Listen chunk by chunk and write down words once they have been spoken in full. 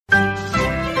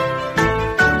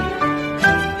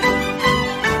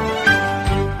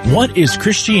What is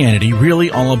Christianity really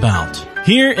all about?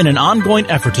 Here, in an ongoing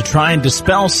effort to try and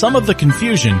dispel some of the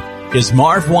confusion, is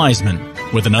Marv Wiseman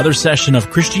with another session of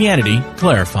Christianity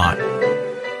Clarified.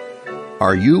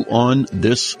 Are you on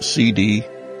this CD?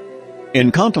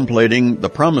 In contemplating the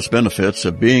promised benefits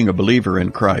of being a believer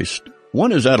in Christ,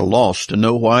 one is at a loss to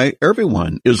know why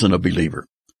everyone isn't a believer.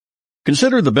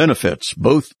 Consider the benefits,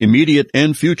 both immediate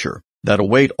and future, that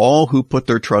await all who put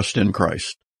their trust in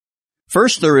Christ.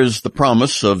 First, there is the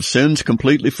promise of sins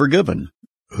completely forgiven.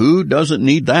 Who doesn't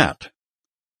need that?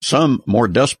 Some more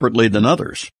desperately than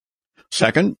others.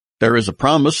 Second, there is a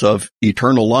promise of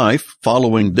eternal life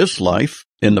following this life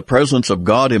in the presence of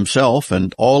God Himself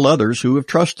and all others who have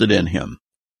trusted in Him.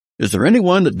 Is there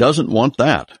anyone that doesn't want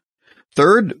that?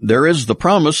 Third, there is the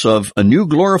promise of a new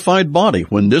glorified body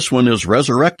when this one is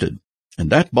resurrected, and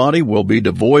that body will be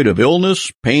devoid of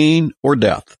illness, pain, or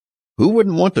death. Who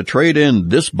wouldn't want to trade in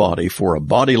this body for a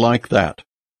body like that?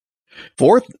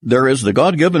 Fourth, there is the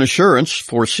God-given assurance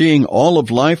for seeing all of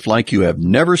life like you have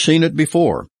never seen it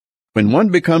before. When one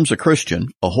becomes a Christian,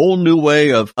 a whole new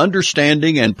way of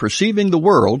understanding and perceiving the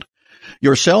world,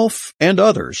 yourself and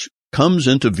others, comes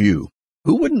into view.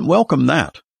 Who wouldn't welcome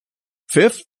that?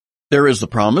 Fifth, there is the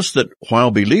promise that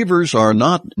while believers are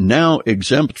not now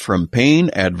exempt from pain,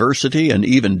 adversity, and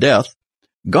even death,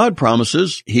 God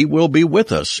promises He will be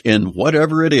with us in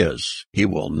whatever it is. He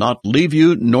will not leave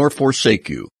you nor forsake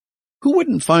you. Who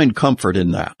wouldn't find comfort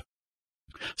in that?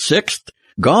 Sixth,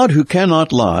 God, who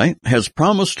cannot lie, has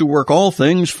promised to work all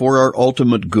things for our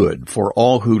ultimate good, for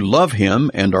all who love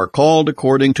Him and are called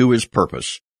according to His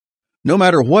purpose, no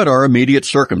matter what our immediate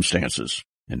circumstances.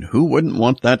 And who wouldn't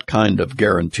want that kind of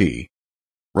guarantee?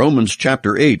 Romans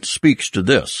chapter 8 speaks to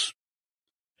this.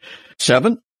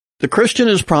 Seventh, the Christian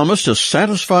is promised a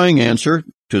satisfying answer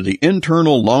to the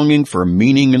internal longing for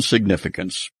meaning and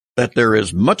significance, that there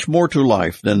is much more to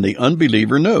life than the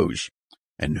unbeliever knows.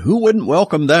 And who wouldn't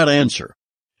welcome that answer?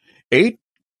 8,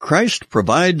 Christ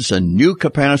provides a new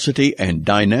capacity and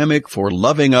dynamic for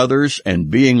loving others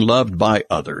and being loved by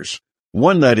others,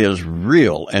 one that is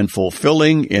real and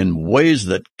fulfilling in ways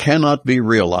that cannot be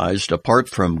realized apart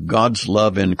from God's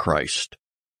love in Christ.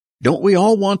 Don't we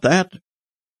all want that?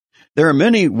 There are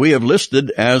many we have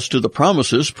listed as to the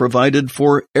promises provided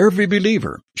for every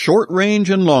believer, short range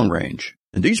and long range.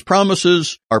 And these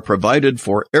promises are provided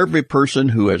for every person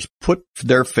who has put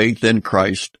their faith in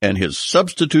Christ and His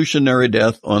substitutionary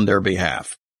death on their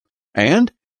behalf. And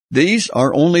these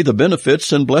are only the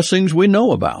benefits and blessings we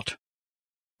know about.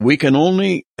 We can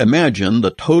only imagine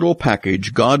the total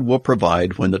package God will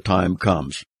provide when the time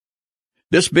comes.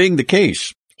 This being the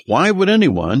case, why would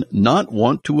anyone not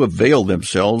want to avail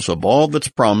themselves of all that's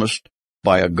promised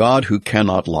by a God who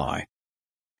cannot lie?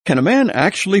 Can a man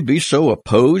actually be so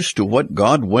opposed to what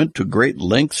God went to great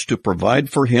lengths to provide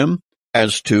for him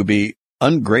as to be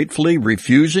ungratefully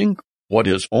refusing what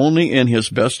is only in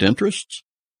his best interests?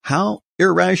 How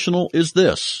irrational is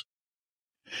this?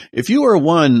 If you are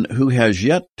one who has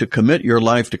yet to commit your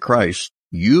life to Christ,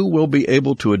 you will be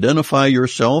able to identify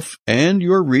yourself and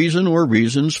your reason or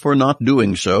reasons for not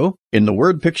doing so in the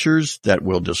word pictures that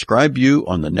will describe you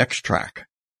on the next track.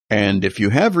 And if you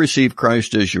have received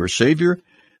Christ as your Savior,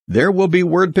 there will be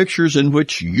word pictures in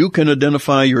which you can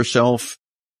identify yourself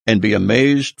and be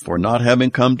amazed for not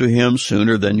having come to Him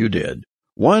sooner than you did.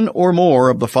 One or more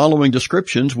of the following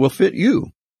descriptions will fit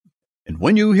you. And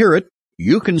when you hear it,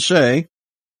 you can say,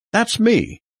 "That's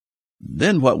me."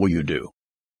 Then what will you do?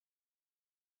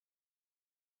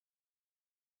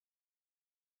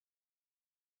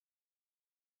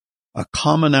 A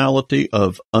Commonality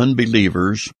of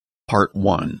Unbelievers, Part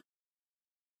 1.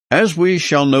 As we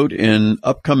shall note in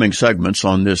upcoming segments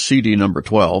on this CD number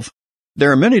 12,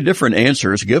 there are many different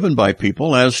answers given by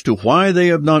people as to why they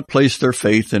have not placed their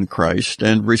faith in Christ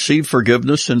and received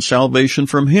forgiveness and salvation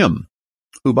from Him,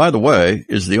 who, by the way,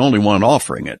 is the only one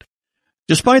offering it.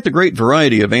 Despite the great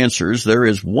variety of answers, there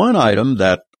is one item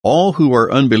that all who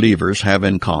are unbelievers have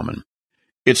in common.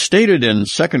 It's stated in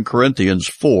 2 Corinthians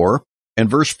 4 and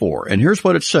verse 4, and here's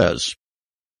what it says.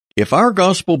 If our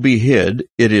gospel be hid,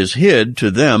 it is hid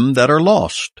to them that are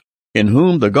lost, in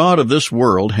whom the God of this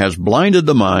world has blinded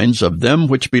the minds of them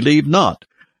which believe not,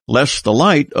 lest the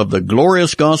light of the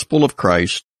glorious gospel of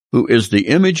Christ, who is the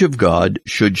image of God,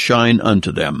 should shine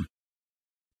unto them.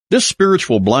 This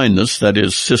spiritual blindness that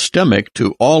is systemic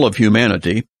to all of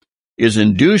humanity is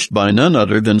induced by none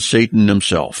other than Satan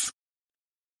himself.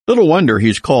 Little wonder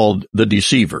he's called the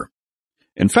deceiver.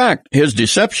 In fact, his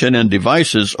deception and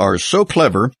devices are so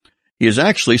clever, he has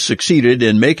actually succeeded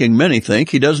in making many think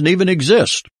he doesn't even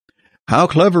exist. How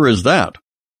clever is that?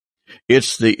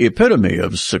 It's the epitome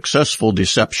of successful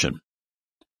deception.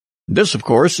 This, of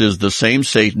course, is the same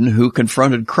Satan who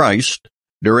confronted Christ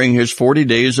during his 40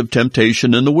 days of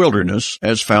temptation in the wilderness,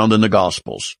 as found in the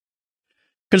Gospels.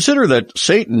 Consider that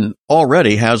Satan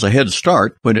already has a head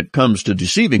start when it comes to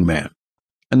deceiving man.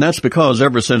 And that's because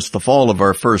ever since the fall of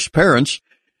our first parents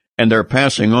and their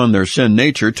passing on their sin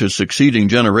nature to succeeding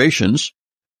generations,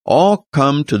 all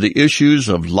come to the issues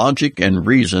of logic and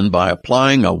reason by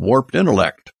applying a warped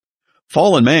intellect.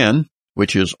 Fallen man,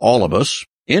 which is all of us,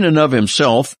 in and of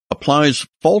himself applies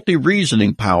faulty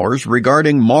reasoning powers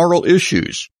regarding moral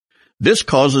issues. This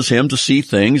causes him to see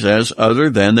things as other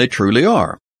than they truly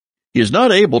are. He is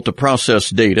not able to process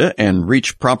data and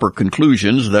reach proper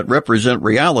conclusions that represent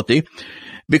reality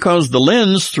because the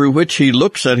lens through which he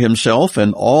looks at himself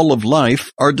and all of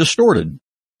life are distorted.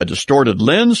 A distorted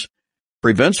lens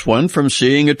prevents one from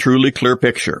seeing a truly clear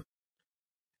picture.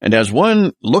 And as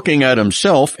one looking at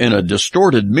himself in a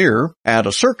distorted mirror at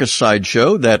a circus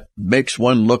sideshow that makes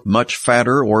one look much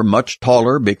fatter or much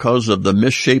taller because of the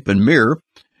misshapen mirror,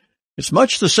 it's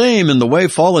much the same in the way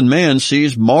fallen man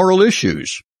sees moral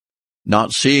issues.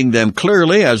 Not seeing them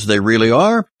clearly as they really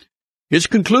are, his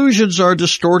conclusions are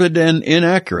distorted and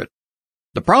inaccurate.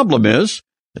 The problem is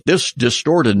that this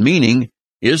distorted meaning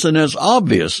isn't as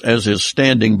obvious as is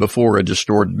standing before a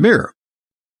distorted mirror.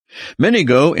 Many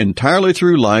go entirely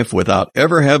through life without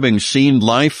ever having seen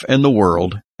life and the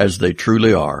world as they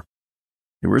truly are.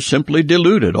 They were simply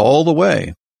deluded all the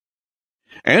way.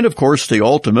 And of course, the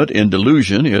ultimate in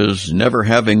delusion is never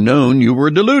having known you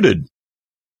were deluded.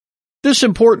 This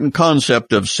important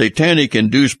concept of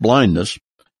satanic-induced blindness,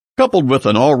 coupled with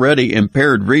an already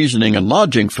impaired reasoning and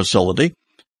logic facility,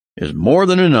 is more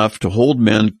than enough to hold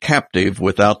men captive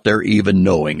without their even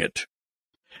knowing it.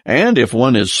 And if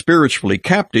one is spiritually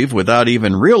captive without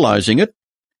even realizing it,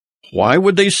 why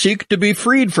would they seek to be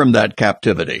freed from that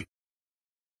captivity?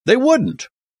 They wouldn't,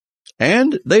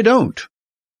 and they don't.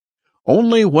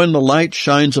 Only when the light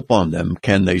shines upon them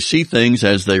can they see things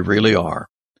as they really are.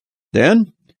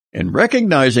 Then, in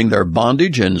recognizing their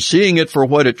bondage and seeing it for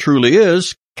what it truly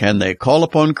is, can they call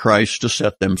upon Christ to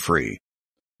set them free.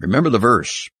 Remember the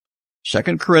verse,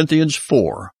 2 Corinthians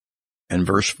 4 and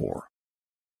verse 4.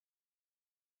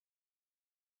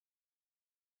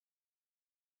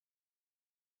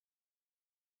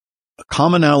 A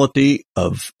commonality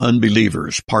of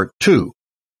unbelievers, part 2.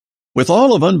 With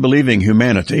all of unbelieving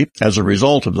humanity, as a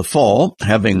result of the fall,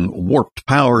 having warped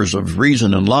powers of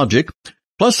reason and logic,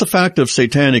 plus the fact of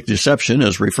satanic deception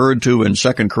as referred to in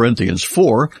 2 Corinthians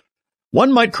 4,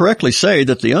 one might correctly say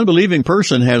that the unbelieving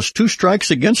person has two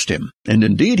strikes against him, and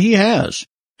indeed he has.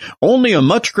 Only a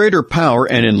much greater power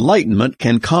and enlightenment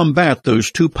can combat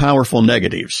those two powerful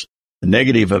negatives, the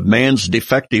negative of man's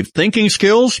defective thinking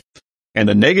skills and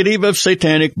the negative of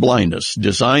satanic blindness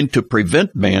designed to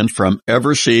prevent man from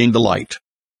ever seeing the light.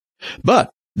 But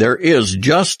there is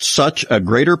just such a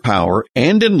greater power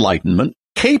and enlightenment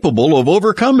capable of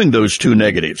overcoming those two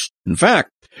negatives. In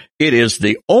fact, it is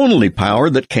the only power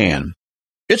that can.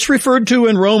 It's referred to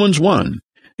in Romans 1.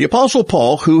 The Apostle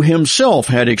Paul, who himself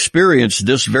had experienced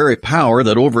this very power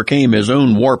that overcame his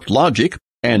own warped logic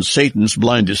and Satan's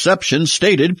blind deception,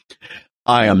 stated,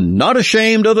 "I am not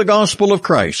ashamed of the gospel of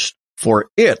Christ, for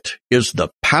it is the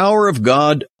power of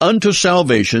God unto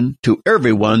salvation to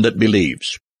everyone that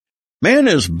believes." Man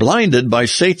is blinded by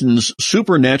Satan's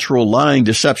supernatural lying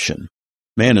deception.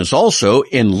 Man is also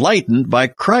enlightened by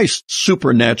Christ's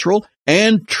supernatural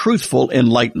and truthful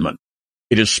enlightenment.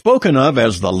 It is spoken of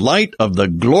as the light of the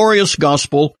glorious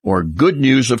gospel or good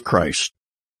news of Christ.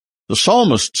 The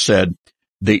psalmist said,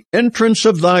 "The entrance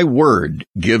of thy word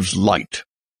gives light."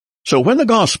 So when the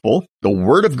gospel, the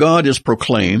word of God, is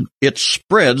proclaimed, it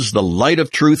spreads the light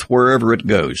of truth wherever it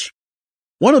goes.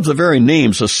 One of the very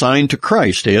names assigned to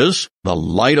Christ is the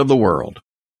light of the world,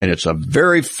 and it's a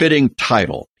very fitting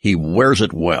title. He wears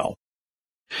it well.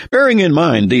 Bearing in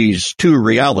mind these two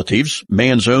realities,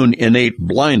 man's own innate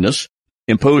blindness,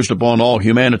 imposed upon all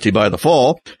humanity by the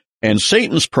fall, and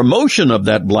Satan's promotion of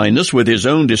that blindness with his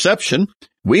own deception,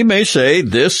 we may say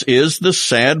this is the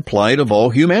sad plight of all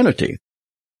humanity.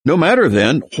 No matter,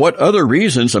 then, what other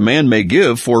reasons a man may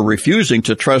give for refusing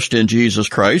to trust in Jesus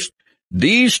Christ,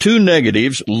 these two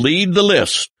negatives lead the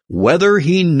list, whether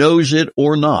he knows it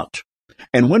or not.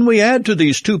 And when we add to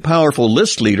these two powerful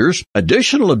list leaders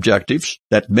additional objectives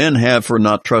that men have for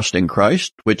not trusting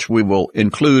Christ, which we will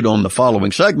include on the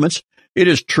following segments, it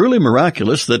is truly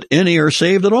miraculous that any are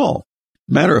saved at all.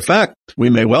 Matter of fact, we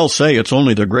may well say it's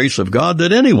only the grace of God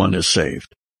that anyone is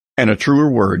saved, and a truer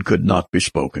word could not be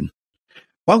spoken.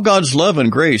 While God's love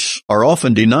and grace are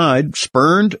often denied,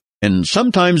 spurned, and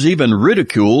sometimes even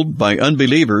ridiculed by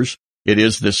unbelievers, It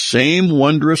is this same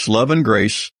wondrous love and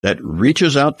grace that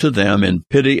reaches out to them in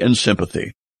pity and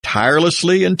sympathy,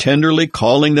 tirelessly and tenderly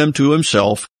calling them to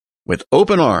himself with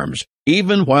open arms,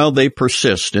 even while they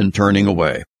persist in turning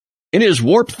away. In his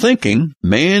warped thinking,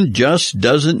 man just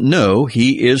doesn't know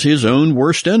he is his own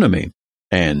worst enemy,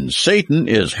 and Satan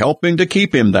is helping to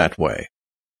keep him that way.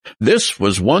 This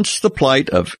was once the plight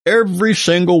of every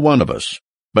single one of us,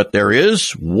 but there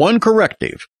is one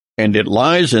corrective, and it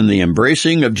lies in the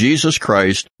embracing of Jesus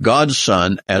Christ, God's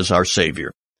Son, as our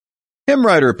Savior. Hymn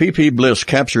writer P.P. Bliss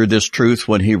captured this truth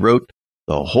when he wrote,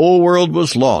 "The whole world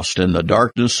was lost in the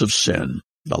darkness of sin.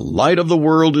 The light of the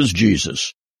world is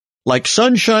Jesus. Like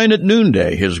sunshine at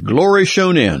noonday, his glory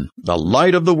shone in. The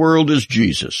light of the world is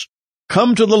Jesus.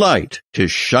 Come to the light,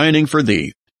 'tis shining for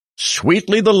thee.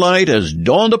 Sweetly the light has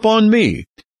dawned upon me.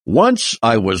 Once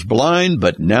I was blind,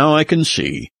 but now I can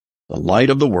see. The light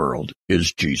of the world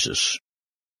is Jesus."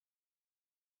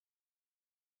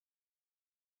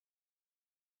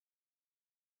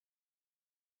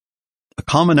 The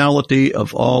commonality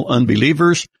of all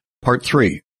unbelievers, Part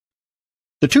 3.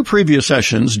 The two previous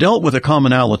sessions dealt with a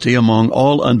commonality among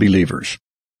all unbelievers.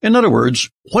 In other words,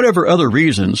 whatever other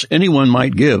reasons anyone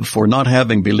might give for not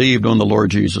having believed on the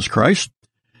Lord Jesus Christ,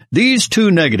 these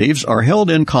two negatives are held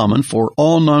in common for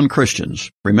all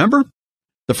non-Christians. Remember?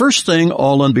 The first thing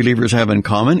all unbelievers have in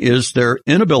common is their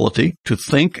inability to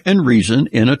think and reason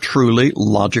in a truly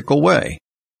logical way.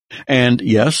 And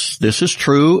yes, this is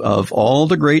true of all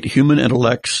the great human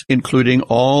intellects, including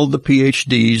all the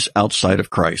PhDs outside of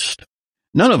Christ.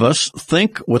 None of us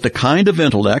think with the kind of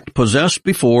intellect possessed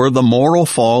before the moral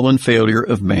fall and failure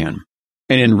of man.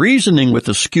 And in reasoning with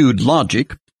a skewed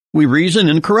logic, we reason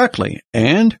incorrectly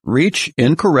and reach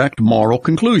incorrect moral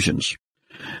conclusions.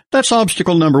 That's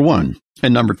obstacle number one.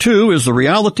 And number two is the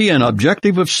reality and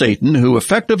objective of Satan, who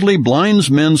effectively blinds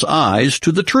men's eyes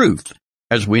to the truth,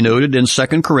 as we noted in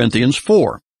 2 Corinthians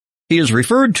 4. He is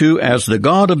referred to as the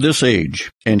god of this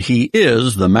age, and he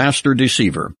is the master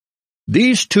deceiver.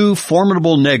 These two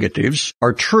formidable negatives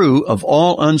are true of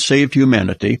all unsaved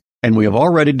humanity, and we have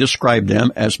already described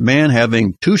them as man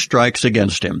having two strikes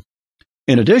against him.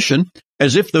 In addition,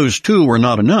 as if those two were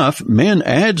not enough, man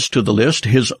adds to the list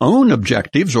his own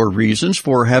objectives or reasons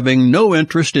for having no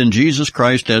interest in Jesus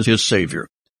Christ as his Savior.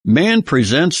 Man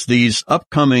presents these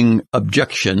upcoming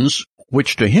objections,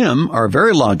 which to him are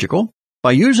very logical,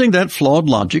 by using that flawed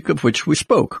logic of which we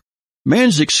spoke.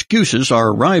 Man's excuses are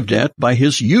arrived at by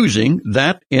his using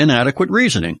that inadequate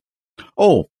reasoning.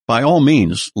 Oh, by all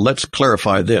means, let's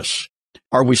clarify this.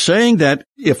 Are we saying that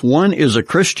if one is a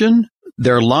Christian,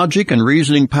 their logic and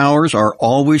reasoning powers are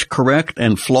always correct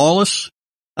and flawless?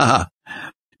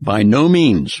 By no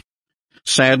means.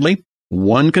 Sadly,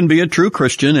 one can be a true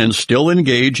Christian and still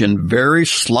engage in very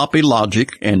sloppy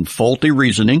logic and faulty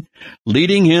reasoning,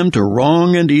 leading him to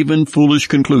wrong and even foolish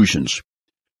conclusions.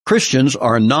 Christians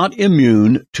are not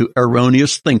immune to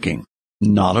erroneous thinking.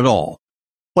 Not at all.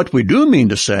 What we do mean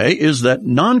to say is that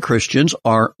non-Christians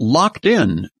are locked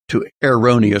in to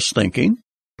erroneous thinking,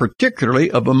 particularly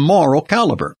of a moral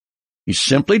caliber. He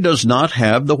simply does not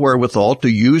have the wherewithal to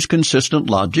use consistent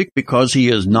logic because he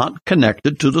is not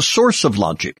connected to the source of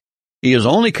logic. He is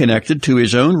only connected to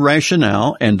his own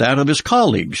rationale and that of his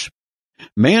colleagues.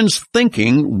 Man's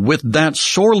thinking with that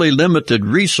sorely limited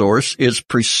resource is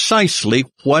precisely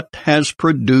what has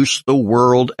produced the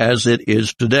world as it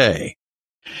is today.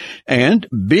 And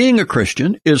being a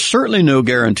Christian is certainly no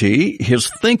guarantee his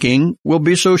thinking will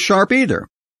be so sharp either.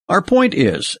 Our point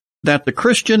is that the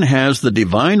Christian has the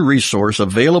divine resource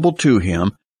available to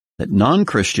him that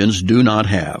non-Christians do not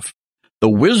have. The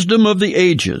wisdom of the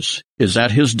ages is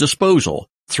at his disposal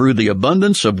through the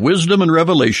abundance of wisdom and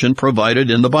revelation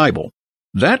provided in the Bible.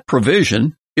 That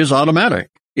provision is automatic.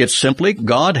 It's simply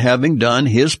God having done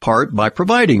his part by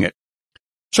providing it.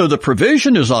 So the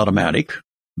provision is automatic,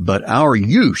 but our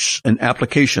use and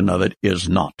application of it is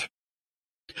not.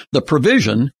 The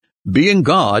provision, being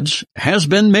God's, has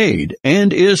been made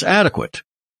and is adequate.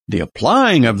 The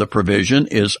applying of the provision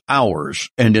is ours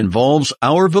and involves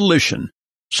our volition,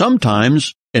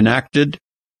 sometimes enacted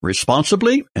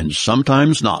responsibly and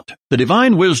sometimes not. The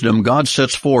divine wisdom God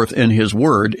sets forth in his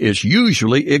word is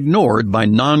usually ignored by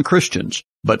non-Christians,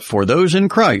 but for those in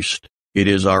Christ, it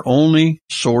is our only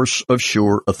source of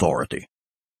sure authority.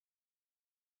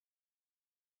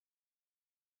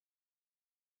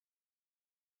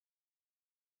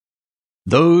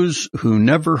 Those who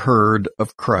never heard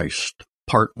of Christ,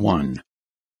 Part 1.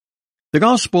 The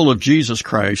gospel of Jesus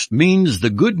Christ means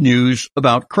the good news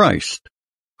about Christ,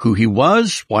 who he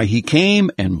was, why he came,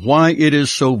 and why it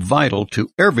is so vital to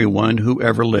everyone who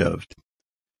ever lived.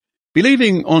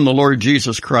 Believing on the Lord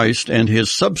Jesus Christ and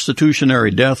His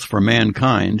substitutionary death for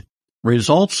mankind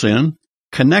results in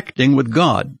connecting with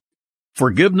God,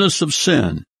 forgiveness of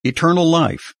sin, eternal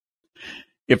life.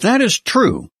 If that is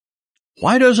true,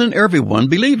 why doesn't everyone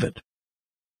believe it?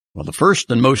 Well, the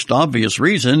first and most obvious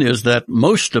reason is that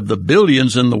most of the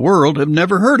billions in the world have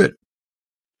never heard it.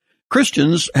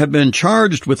 Christians have been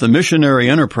charged with the missionary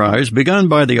enterprise begun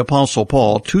by the Apostle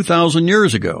Paul 2,000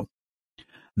 years ago.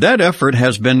 That effort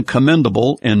has been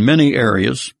commendable in many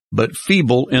areas, but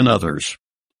feeble in others,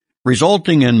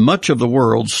 resulting in much of the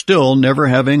world still never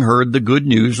having heard the good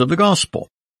news of the gospel.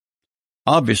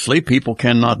 Obviously, people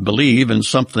cannot believe in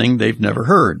something they've never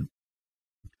heard.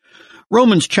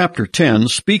 Romans chapter 10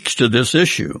 speaks to this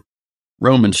issue.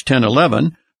 Romans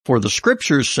 10:11, "For the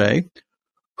Scriptures say,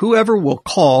 Whoever will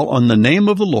call on the name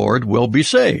of the Lord will be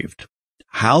saved.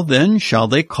 How then shall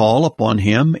they call upon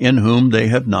him in whom they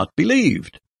have not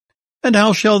believed? And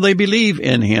how shall they believe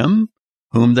in him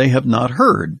whom they have not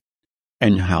heard?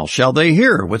 And how shall they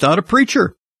hear without a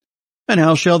preacher? And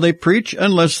how shall they preach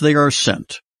unless they are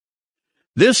sent?"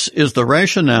 This is the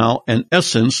rationale and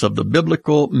essence of the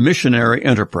biblical missionary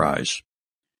enterprise.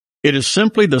 It is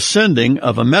simply the sending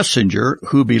of a messenger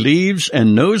who believes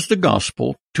and knows the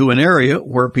gospel to an area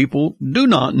where people do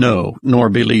not know nor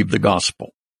believe the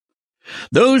gospel.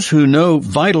 Those who know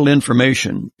vital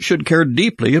information should care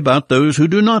deeply about those who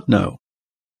do not know.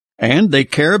 And they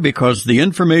care because the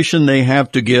information they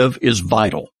have to give is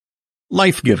vital,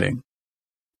 life-giving.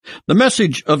 The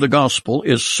message of the gospel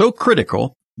is so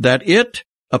critical that it,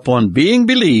 upon being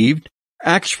believed,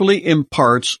 actually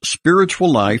imparts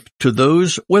spiritual life to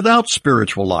those without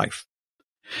spiritual life.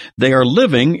 They are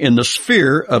living in the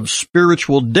sphere of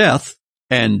spiritual death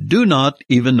and do not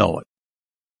even know it.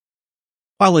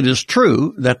 While it is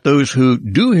true that those who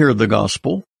do hear the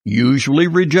gospel usually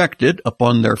reject it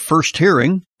upon their first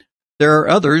hearing, there are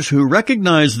others who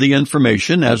recognize the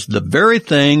information as the very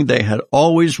thing they had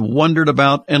always wondered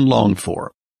about and longed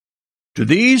for. To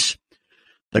these,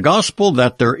 the gospel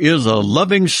that there is a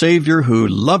loving Savior who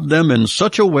loved them in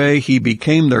such a way He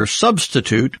became their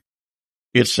substitute,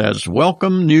 it's as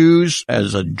welcome news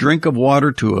as a drink of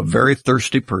water to a very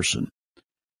thirsty person.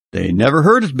 They never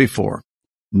heard it before,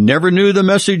 never knew the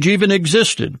message even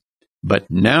existed,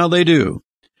 but now they do.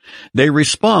 They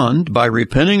respond by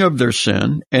repenting of their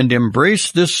sin and embrace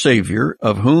this Savior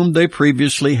of whom they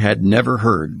previously had never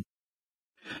heard.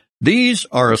 These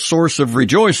are a source of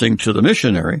rejoicing to the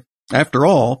missionary. After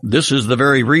all, this is the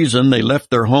very reason they left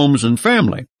their homes and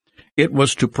family. It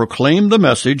was to proclaim the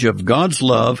message of God's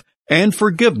love and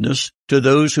forgiveness to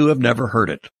those who have never heard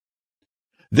it.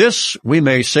 This, we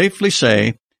may safely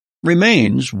say,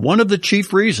 remains one of the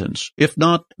chief reasons, if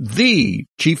not the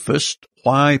chiefest,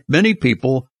 why many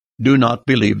people do not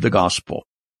believe the gospel.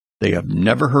 They have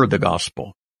never heard the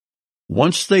gospel.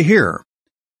 Once they hear,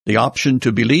 the option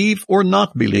to believe or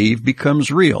not believe becomes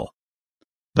real.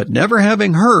 But never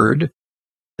having heard,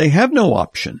 they have no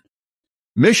option.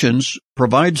 Missions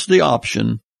provides the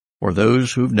option for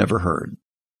those who've never heard.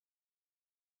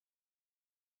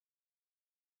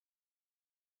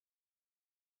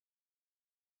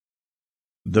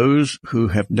 Those who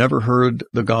have never heard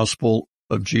the gospel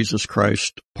of Jesus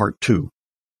Christ, Part 2.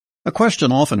 A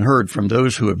question often heard from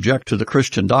those who object to the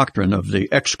Christian doctrine of the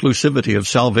exclusivity of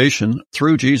salvation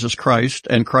through Jesus Christ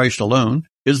and Christ alone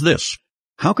is this: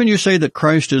 how can you say that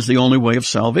Christ is the only way of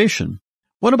salvation?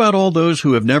 What about all those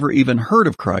who have never even heard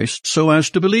of Christ so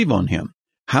as to believe on Him?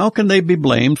 How can they be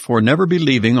blamed for never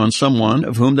believing on someone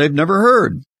of whom they've never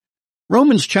heard?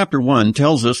 Romans chapter 1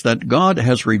 tells us that God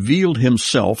has revealed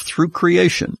Himself through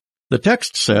creation. The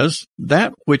text says,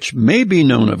 "That which may be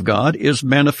known of God is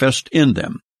manifest in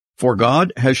them, for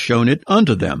God has shown it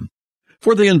unto them.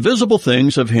 For the invisible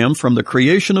things of Him from the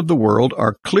creation of the world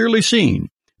are clearly seen,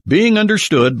 being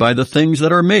understood by the things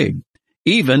that are made,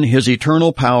 even His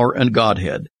eternal power and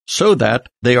Godhead, so that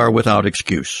they are without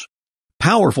excuse."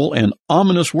 Powerful and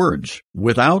ominous words,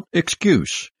 without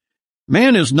excuse.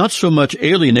 Man is not so much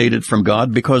alienated from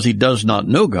God because he does not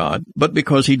know God, but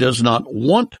because he does not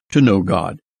want to know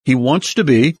God. He wants to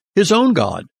be his own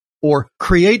God, or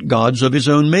create gods of his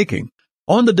own making.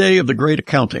 On the day of the great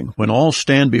accounting, when all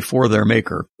stand before their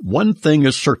Maker, one thing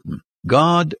is certain: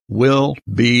 God will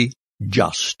be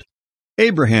just.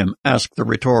 Abraham asked the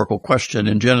rhetorical question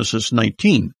in Genesis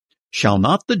 19, "Shall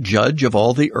not the judge of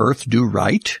all the earth do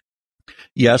right?"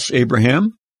 Yes,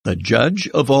 Abraham, the judge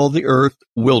of all the earth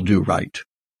will do right.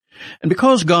 And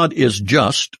because God is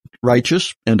just,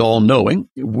 righteous, and all-knowing,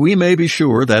 we may be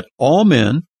sure that all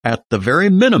men, at the very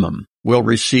minimum, will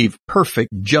receive perfect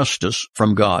justice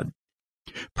from God.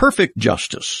 Perfect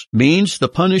justice means the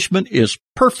punishment is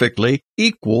perfectly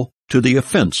equal to the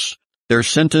offense. Their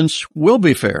sentence will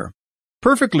be fair,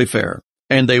 perfectly fair,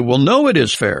 and they will know it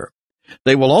is fair.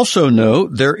 They will also know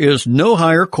there is no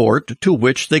higher court to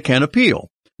which they can appeal.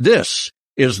 This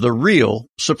is the real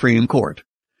Supreme Court.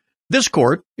 This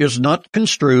court is not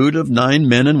construed of 9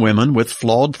 men and women with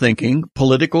flawed thinking,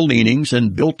 political leanings,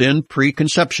 and built-in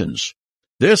preconceptions.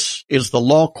 This is the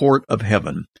law court of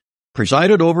heaven,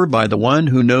 presided over by the one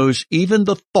who knows even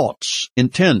the thoughts,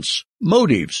 intents,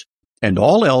 motives, and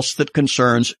all else that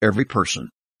concerns every person.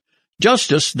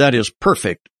 Justice that is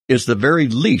perfect is the very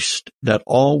least that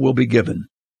all will be given.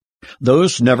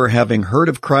 Those never having heard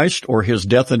of Christ or his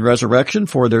death and resurrection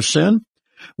for their sin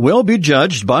will be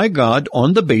judged by God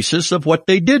on the basis of what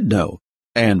they did know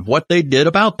and what they did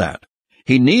about that.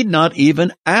 He need not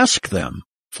even ask them,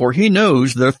 for he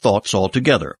knows their thoughts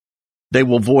altogether. They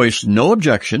will voice no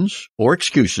objections or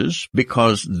excuses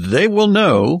because they will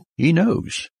know he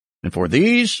knows. And for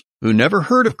these who never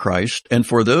heard of Christ, and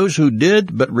for those who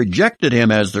did but rejected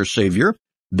him as their Savior,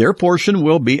 their portion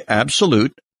will be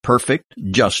absolute, perfect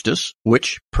justice,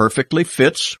 which perfectly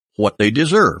fits what they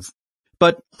deserve.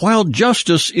 But while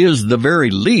justice is the very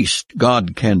least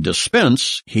God can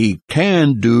dispense, he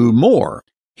can do more.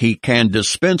 He can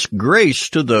dispense grace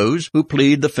to those who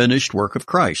plead the finished work of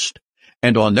Christ,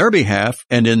 and on their behalf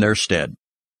and in their stead.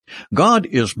 God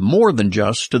is more than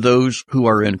just to those who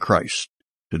are in Christ.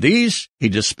 To these he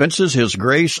dispenses his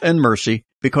grace and mercy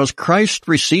because Christ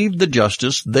received the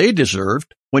justice they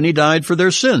deserved when he died for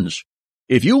their sins.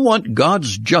 If you want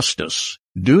God's justice,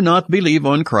 do not believe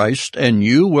on Christ, and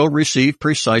you will receive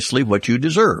precisely what you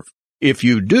deserve. If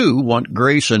you do want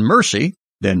grace and mercy,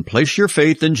 then place your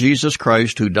faith in Jesus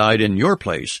Christ, who died in your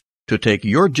place to take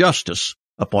your justice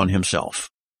upon himself.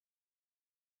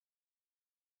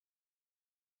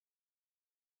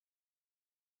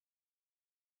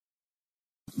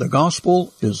 The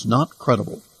gospel is not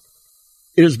credible.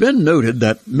 It has been noted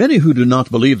that many who do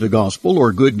not believe the gospel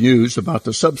or good news about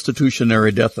the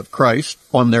substitutionary death of Christ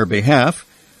on their behalf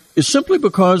is simply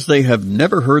because they have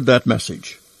never heard that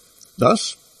message.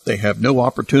 Thus, they have no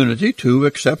opportunity to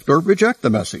accept or reject the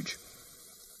message.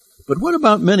 But what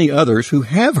about many others who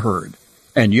have heard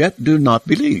and yet do not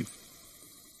believe?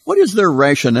 What is their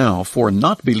rationale for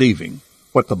not believing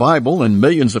what the Bible and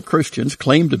millions of Christians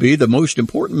claim to be the most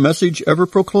important message ever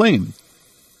proclaimed?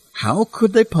 How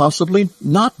could they possibly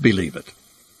not believe it?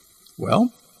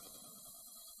 Well,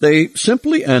 they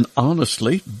simply and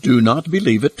honestly do not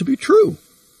believe it to be true.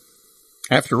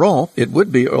 After all, it would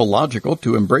be illogical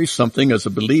to embrace something as a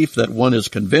belief that one is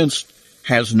convinced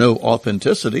has no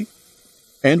authenticity,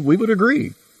 and we would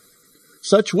agree.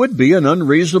 Such would be an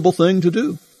unreasonable thing to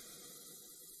do.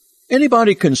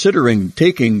 Anybody considering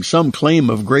taking some claim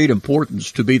of great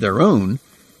importance to be their own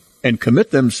and commit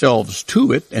themselves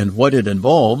to it and what it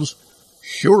involves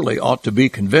surely ought to be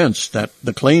convinced that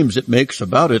the claims it makes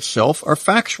about itself are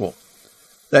factual,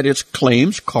 that its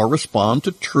claims correspond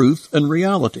to truth and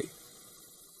reality.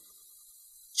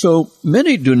 So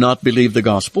many do not believe the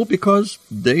gospel because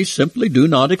they simply do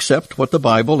not accept what the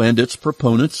Bible and its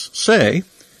proponents say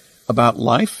about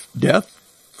life, death,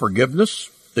 forgiveness,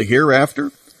 the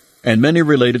hereafter, and many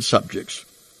related subjects.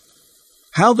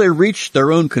 How they reach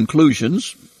their own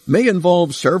conclusions may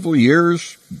involve several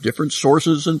years, different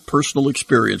sources, and personal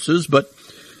experiences, but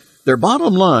their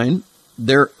bottom line,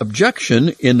 their objection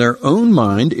in their own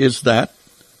mind is that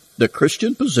the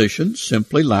Christian position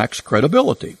simply lacks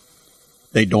credibility.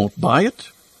 They don't buy it,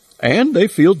 and they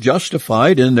feel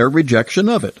justified in their rejection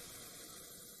of it.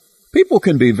 People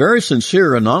can be very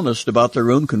sincere and honest about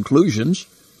their own conclusions,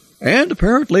 and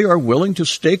apparently are willing to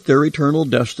stake their eternal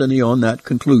destiny on that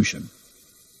conclusion.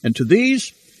 And to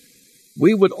these,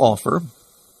 we would offer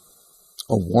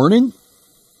a warning,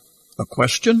 a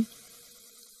question,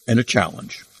 and a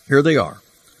challenge. Here they are.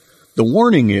 The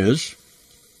warning is,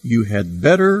 you had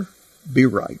better be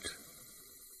right.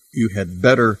 You had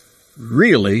better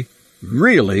really,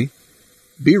 really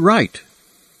be right.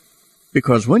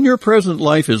 Because when your present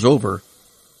life is over,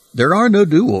 there are no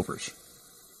do-overs.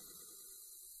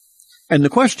 And the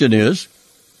question is,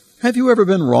 have you ever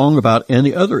been wrong about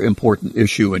any other important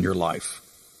issue in your life?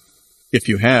 If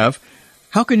you have,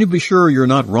 how can you be sure you're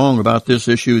not wrong about this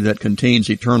issue that contains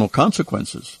eternal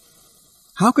consequences?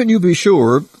 How can you be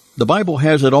sure the Bible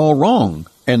has it all wrong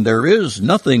and there is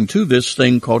nothing to this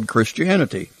thing called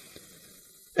Christianity?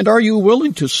 And are you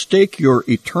willing to stake your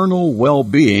eternal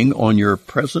well-being on your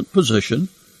present position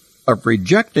of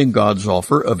rejecting God's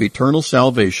offer of eternal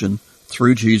salvation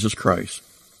through Jesus Christ?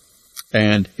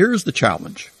 And here's the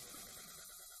challenge.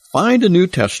 Find a New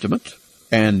Testament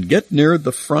and get near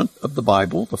the front of the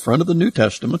Bible, the front of the New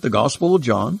Testament, the Gospel of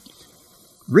John.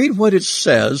 Read what it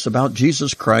says about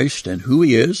Jesus Christ and who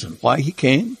he is and why he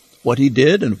came, what he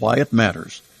did, and why it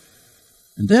matters.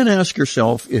 And then ask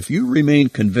yourself if you remain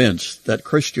convinced that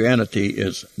Christianity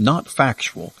is not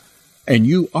factual and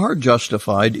you are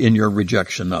justified in your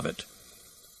rejection of it.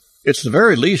 It's the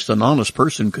very least an honest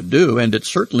person could do, and it's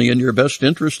certainly in your best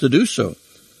interest to do so.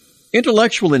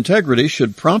 Intellectual integrity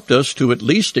should prompt us to at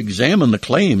least examine the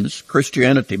claims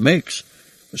Christianity makes,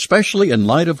 especially in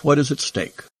light of what is at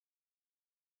stake.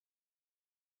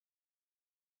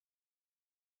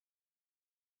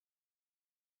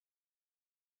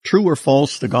 True or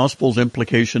false, the gospel's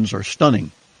implications are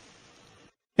stunning.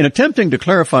 In attempting to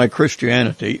clarify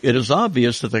Christianity, it is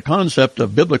obvious that the concept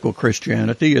of biblical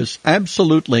Christianity is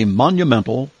absolutely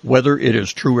monumental, whether it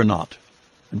is true or not.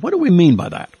 And what do we mean by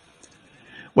that?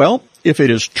 Well, if it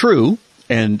is true,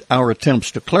 and our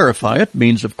attempts to clarify it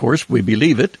means, of course, we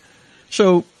believe it,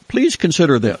 so please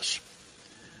consider this.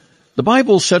 The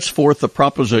Bible sets forth the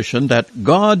proposition that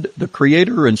God, the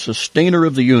creator and sustainer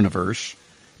of the universe,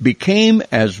 became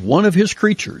as one of his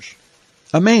creatures,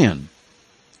 a man.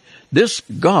 This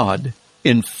God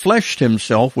enfleshed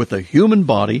himself with a human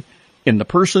body in the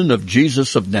person of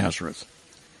Jesus of Nazareth.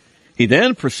 He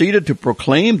then proceeded to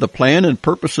proclaim the plan and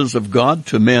purposes of God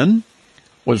to men,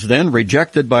 was then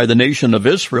rejected by the nation of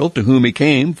Israel, to whom he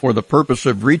came for the purpose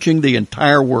of reaching the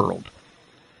entire world.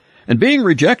 And being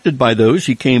rejected by those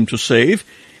he came to save,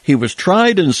 he was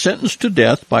tried and sentenced to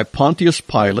death by Pontius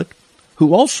Pilate,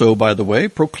 who also, by the way,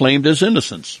 proclaimed his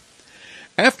innocence.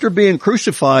 After being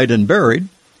crucified and buried,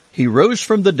 he rose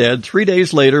from the dead 3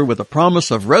 days later with a promise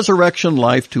of resurrection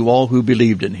life to all who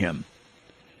believed in him.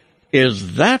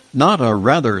 Is that not a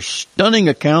rather stunning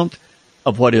account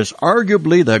of what is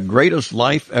arguably the greatest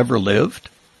life ever lived?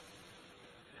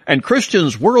 And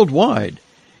Christians worldwide,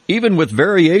 even with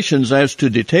variations as to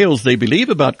details they believe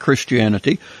about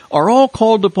Christianity, are all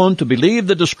called upon to believe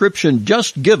the description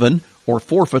just given or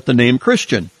forfeit the name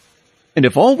Christian. And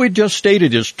if all we just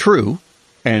stated is true,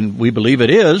 and we believe it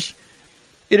is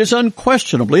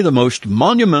unquestionably the most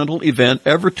monumental event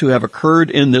ever to have occurred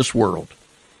in this world.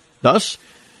 Thus,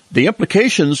 the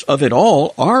implications of it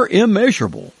all are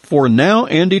immeasurable for now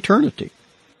and eternity.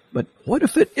 But what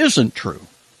if it isn't true?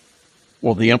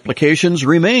 Well, the implications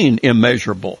remain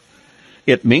immeasurable.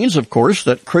 It means, of course,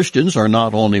 that Christians are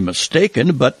not only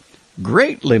mistaken, but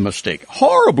greatly mistaken,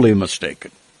 horribly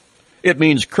mistaken. It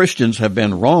means Christians have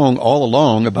been wrong all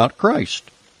along about Christ.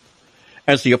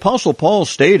 As the Apostle Paul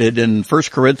stated in 1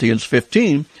 Corinthians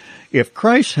 15, if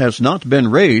Christ has not been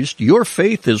raised, your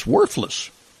faith is worthless.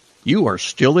 You are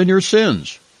still in your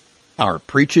sins. Our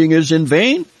preaching is in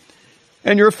vain,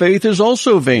 and your faith is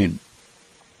also vain.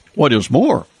 What is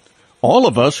more, all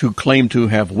of us who claim to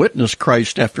have witnessed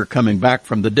Christ after coming back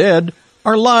from the dead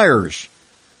are liars.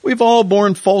 We've all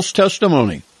borne false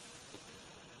testimony.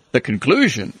 The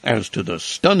conclusion as to the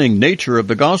stunning nature of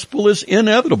the gospel is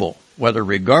inevitable, whether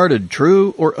regarded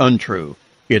true or untrue.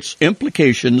 Its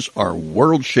implications are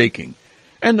world-shaking,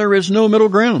 and there is no middle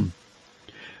ground.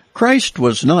 Christ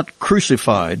was not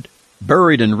crucified,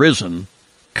 buried, and risen,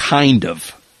 kind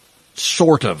of,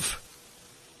 sort of.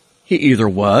 He either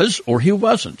was or he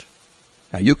wasn't.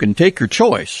 Now, you can take your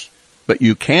choice, but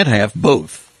you can't have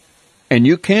both, and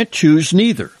you can't choose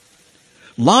neither.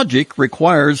 Logic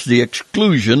requires the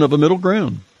exclusion of a middle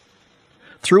ground.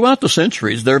 Throughout the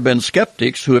centuries, there have been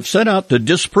skeptics who have set out to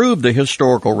disprove the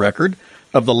historical record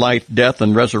of the life, death,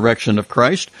 and resurrection of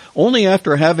Christ, only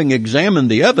after having examined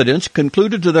the evidence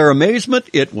concluded to their amazement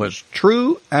it was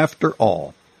true after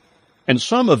all. And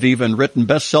some have even written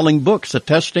best-selling books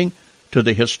attesting to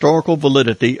the historical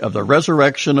validity of the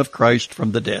resurrection of Christ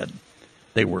from the dead.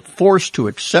 They were forced to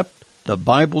accept the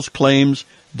Bible's claims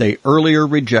they earlier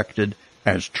rejected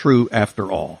as true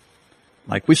after all.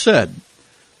 Like we said,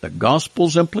 the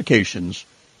gospel's implications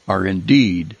are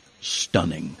indeed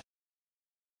stunning.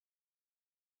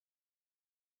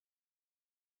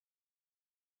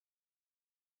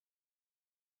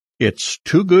 It's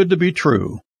too good to be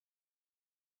true.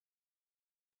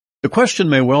 The question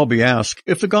may well be asked,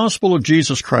 if the gospel of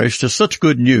Jesus Christ is such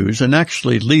good news and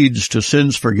actually leads to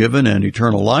sins forgiven and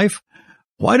eternal life,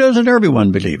 why doesn't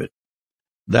everyone believe it?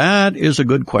 That is a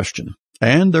good question,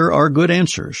 and there are good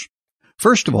answers.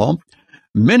 First of all,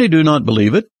 many do not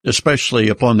believe it, especially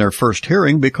upon their first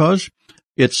hearing, because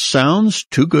it sounds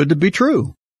too good to be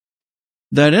true.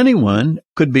 That anyone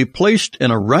could be placed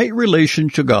in a right relation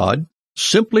to God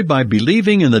simply by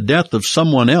believing in the death of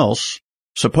someone else,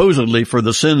 supposedly for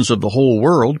the sins of the whole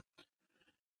world,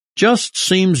 just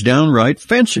seems downright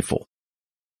fanciful.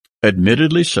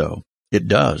 Admittedly so, it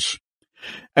does.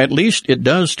 At least it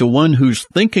does to one whose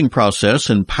thinking process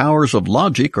and powers of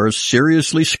logic are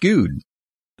seriously skewed.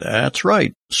 That's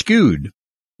right, skewed,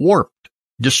 warped,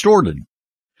 distorted.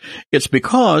 It's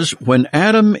because when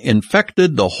Adam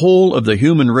infected the whole of the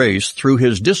human race through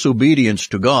his disobedience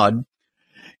to God,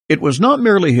 it was not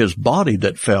merely his body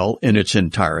that fell in its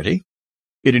entirety.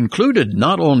 It included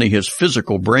not only his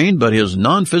physical brain, but his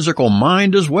non-physical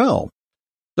mind as well.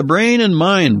 The brain and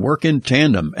mind work in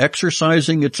tandem,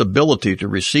 exercising its ability to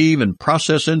receive and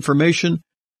process information,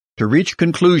 to reach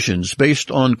conclusions based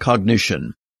on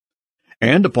cognition.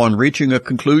 And upon reaching a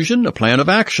conclusion, a plan of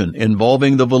action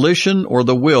involving the volition or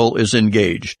the will is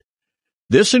engaged.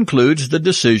 This includes the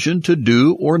decision to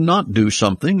do or not do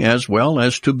something, as well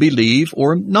as to believe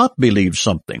or not believe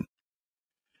something.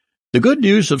 The good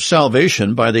news of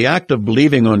salvation by the act of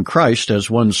believing on Christ as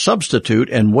one's substitute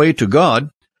and way to God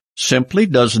simply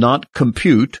does not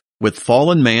compute with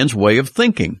fallen man's way of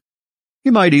thinking.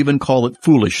 You might even call it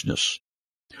foolishness.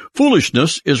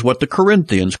 Foolishness is what the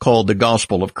Corinthians called the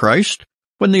gospel of Christ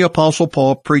when the Apostle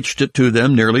Paul preached it to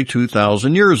them nearly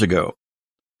 2,000 years ago.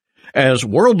 As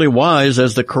worldly wise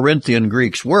as the Corinthian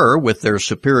Greeks were, with their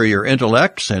superior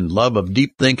intellects and love of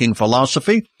deep-thinking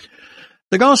philosophy,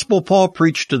 the gospel Paul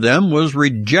preached to them was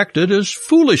rejected as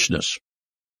foolishness.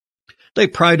 They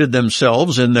prided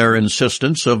themselves in their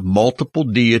insistence of multiple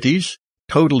deities,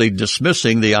 totally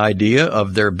dismissing the idea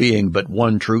of there being but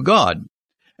one true God,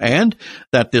 and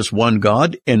that this one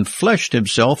God enfleshed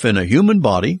himself in a human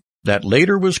body that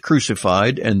later was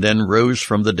crucified and then rose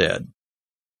from the dead.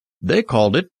 They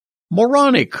called it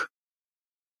moronic.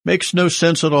 Makes no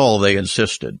sense at all, they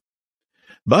insisted.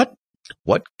 But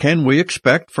what can we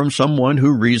expect from someone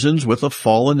who reasons with a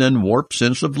fallen and warped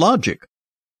sense of logic?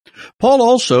 Paul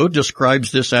also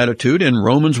describes this attitude in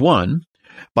Romans 1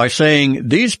 by saying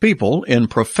these people, in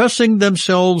professing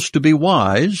themselves to be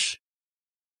wise,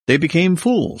 they became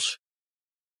fools.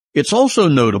 It's also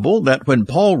notable that when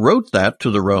Paul wrote that to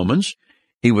the Romans,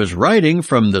 he was writing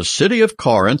from the city of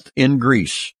Corinth in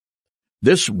Greece.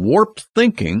 This warped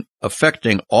thinking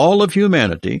affecting all of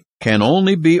humanity can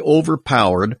only be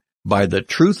overpowered by the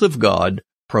truth of God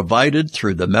provided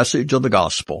through the message of the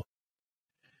gospel.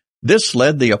 This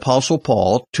led the Apostle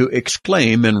Paul to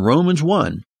exclaim in Romans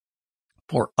 1,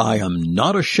 "For I am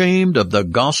not ashamed of the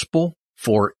gospel,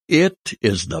 for it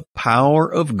is the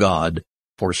power of God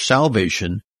for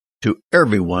salvation to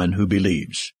everyone who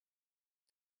believes."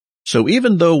 So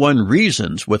even though one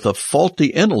reasons with a faulty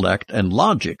intellect and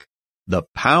logic, the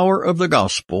power of the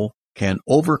gospel can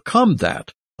overcome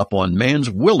that upon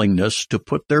man's willingness to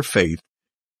put their faith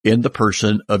in the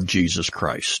person of Jesus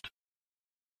Christ.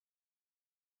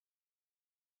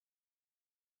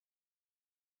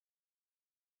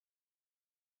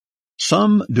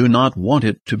 Some do not want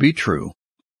it to be true.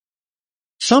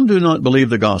 Some do not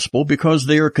believe the gospel because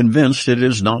they are convinced it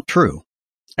is not true,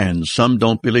 and some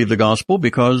don't believe the gospel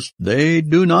because they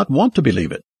do not want to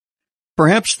believe it.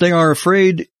 Perhaps they are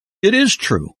afraid it is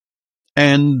true,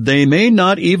 and they may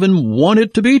not even want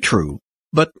it to be true.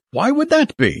 But why would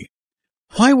that be?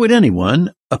 Why would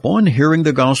anyone, upon hearing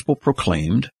the gospel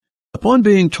proclaimed, upon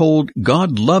being told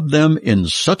God loved them in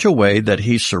such a way that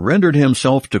he surrendered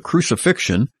himself to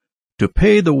crucifixion to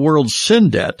pay the world's sin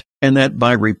debt, and that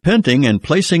by repenting and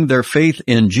placing their faith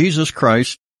in Jesus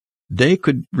Christ, they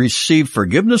could receive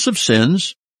forgiveness of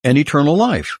sins and eternal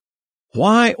life?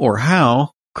 Why or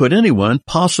how could anyone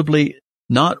possibly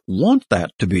not want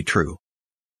that to be true?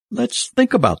 Let's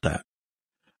think about that.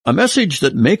 A message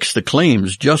that makes the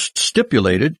claims just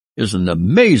stipulated is an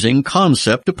amazing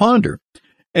concept to ponder.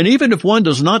 And even if one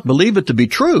does not believe it to be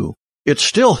true, it's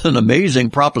still an amazing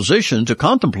proposition to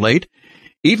contemplate,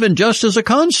 even just as a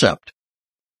concept.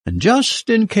 And just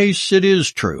in case it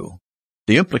is true,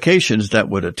 the implications that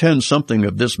would attend something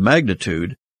of this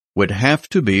magnitude would have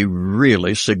to be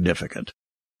really significant.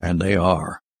 And they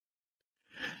are.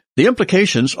 The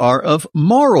implications are of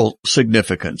moral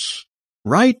significance,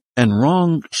 right and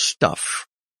wrong stuff.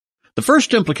 The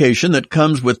first implication that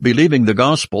comes with believing the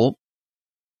gospel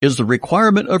is the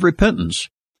requirement of repentance.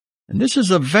 And this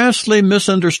is a vastly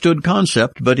misunderstood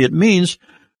concept, but it means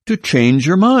to change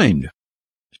your mind.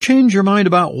 Change your mind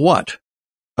about what?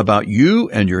 About you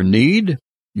and your need,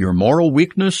 your moral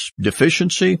weakness,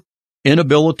 deficiency,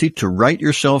 inability to right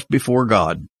yourself before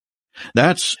God.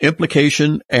 That's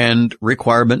implication and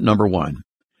requirement number one.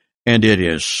 And it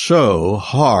is so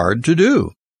hard to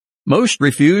do. Most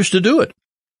refuse to do it,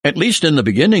 at least in the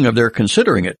beginning of their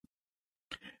considering it.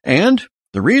 And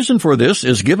the reason for this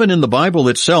is given in the Bible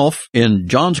itself in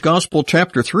John's Gospel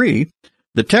chapter 3.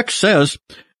 The text says,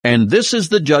 "And this is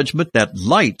the judgment that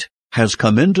light has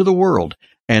come into the world,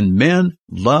 and men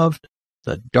loved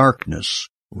the darkness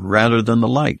rather than the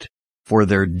light, for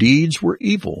their deeds were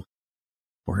evil.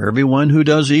 For everyone who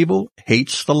does evil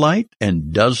hates the light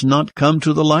and does not come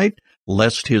to the light,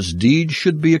 lest his deeds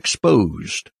should be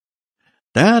exposed.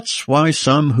 That's why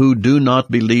some who do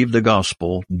not believe the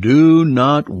gospel do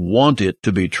not want it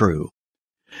to be true.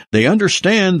 They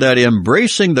understand that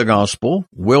embracing the gospel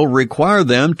will require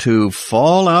them to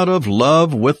fall out of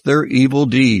love with their evil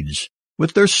deeds,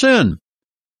 with their sin.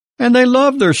 And they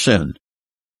love their sin.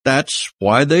 That's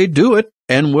why they do it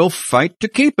and will fight to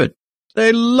keep it.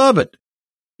 They love it,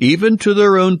 even to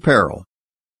their own peril.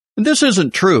 And this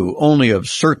isn't true only of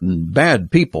certain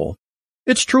bad people.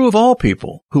 It's true of all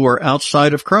people who are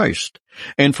outside of Christ.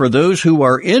 And for those who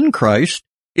are in Christ,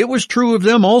 it was true of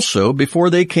them also before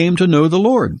they came to know the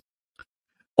Lord.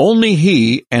 Only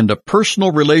He and a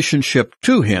personal relationship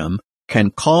to Him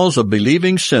can cause a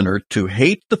believing sinner to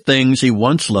hate the things he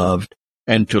once loved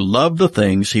and to love the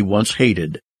things he once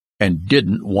hated and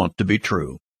didn't want to be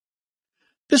true.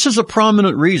 This is a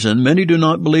prominent reason many do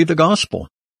not believe the gospel.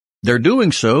 Their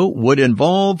doing so would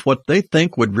involve what they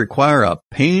think would require a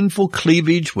painful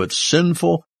cleavage with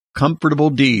sinful, comfortable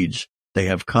deeds they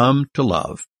have come to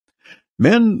love.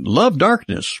 Men love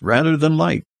darkness rather than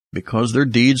light because their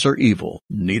deeds are evil.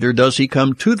 Neither does he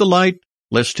come to the light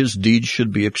lest his deeds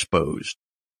should be exposed.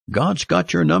 God's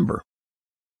got your number.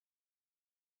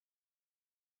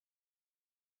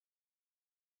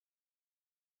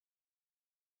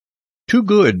 Too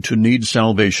good to need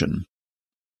salvation.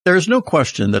 There's no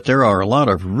question that there are a lot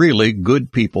of really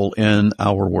good people in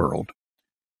our world.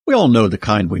 We all know the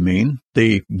kind we mean,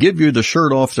 the give you the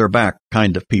shirt off their back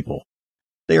kind of people.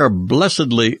 They are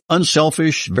blessedly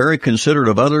unselfish, very considerate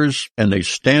of others, and they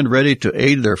stand ready to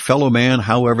aid their fellow man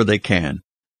however they can,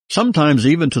 sometimes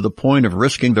even to the point of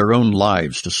risking their own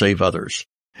lives to save others.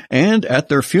 And at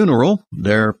their funeral,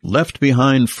 their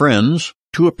left-behind friends,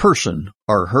 to a person,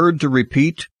 are heard to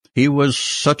repeat, "He was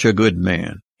such a good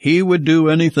man. He would do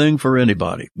anything for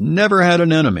anybody. Never had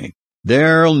an enemy.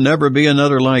 There'll never be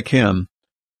another like him.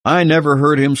 I never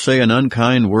heard him say an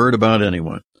unkind word about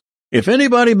anyone. If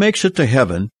anybody makes it to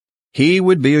heaven, he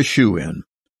would be a shoo-in.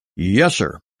 Yes,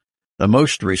 sir. The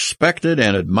most respected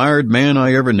and admired man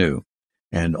I ever knew."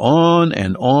 And on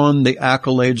the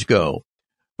accolades go,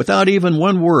 without even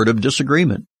one word of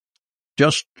disagreement.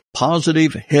 Just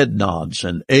positive head nods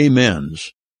and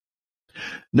amens.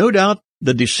 No doubt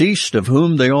the deceased of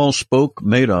whom they all spoke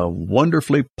made a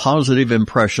wonderfully positive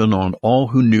impression on all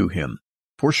who knew him.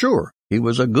 For sure, he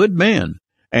was a good man,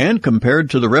 and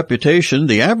compared to the reputation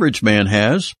the average man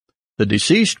has, the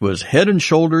deceased was head and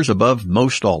shoulders above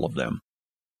most all of them.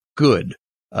 Good,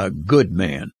 a good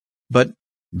man. But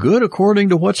good according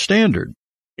to what standard?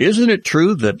 Isn't it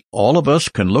true that all of us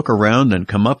can look around and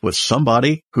come up with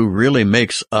somebody who really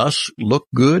makes us look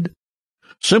good?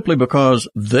 Simply because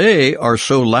they are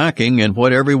so lacking in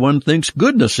what everyone thinks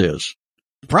goodness is.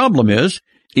 The problem is,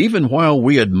 even while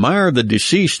we admire the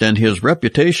deceased and his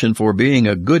reputation for being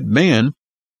a good man,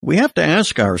 we have to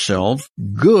ask ourselves,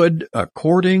 good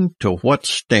according to what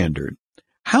standard?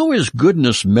 How is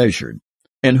goodness measured?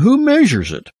 And who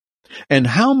measures it? And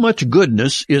how much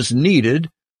goodness is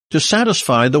needed to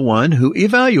satisfy the one who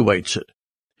evaluates it?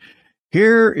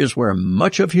 Here is where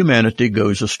much of humanity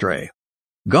goes astray.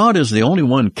 God is the only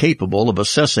one capable of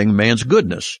assessing man's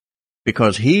goodness,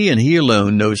 because He and He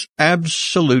alone knows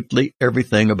absolutely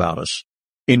everything about us,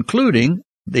 including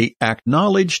the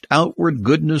acknowledged outward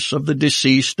goodness of the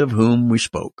deceased of whom we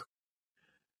spoke.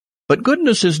 But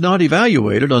goodness is not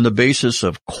evaluated on the basis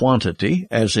of quantity,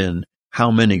 as in how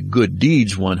many good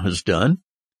deeds one has done.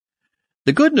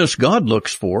 The goodness God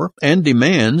looks for and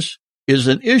demands is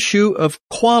an issue of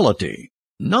quality,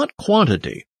 not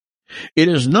quantity. It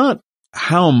is not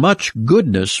how much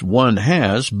goodness one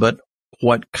has, but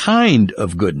what kind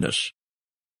of goodness.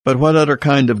 But what other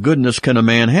kind of goodness can a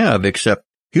man have except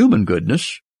human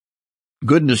goodness?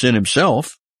 Goodness in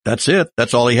himself, that's it,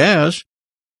 that's all he has.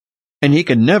 And he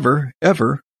can never,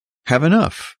 ever have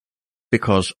enough,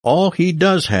 because all he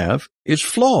does have is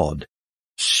flawed,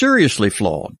 seriously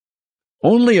flawed.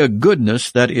 Only a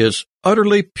goodness that is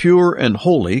utterly pure and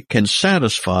holy can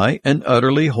satisfy an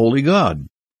utterly holy God.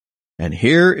 And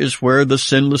here is where the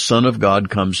sinless Son of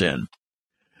God comes in.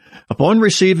 Upon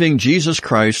receiving Jesus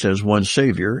Christ as one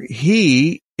Savior,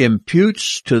 He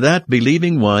imputes to that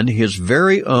believing one His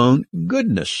very own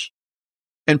goodness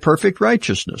and perfect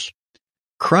righteousness.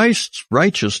 Christ's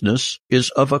righteousness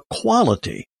is of a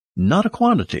quality, not a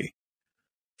quantity.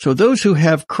 So those who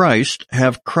have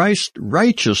Christ's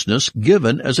righteousness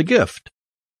given as a gift.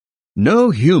 No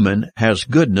human has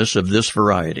goodness of this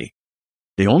variety,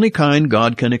 the only kind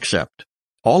God can accept.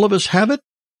 All of us have it,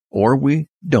 or we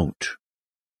don't,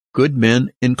 good men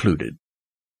included.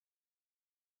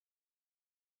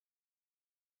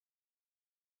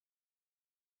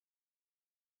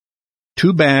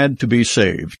 Too bad to be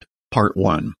saved, Part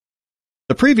 1.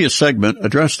 The previous segment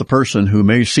addressed the person who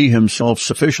may see himself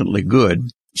sufficiently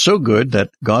good, so good that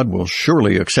God will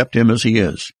surely accept him as he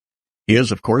is. He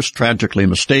is, of course, tragically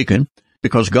mistaken,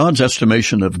 because God's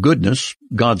estimation of goodness,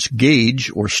 God's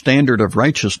gauge or standard of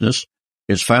righteousness,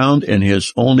 is found in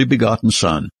his only begotten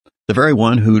Son, the very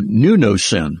one who knew no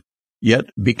sin, yet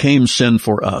became sin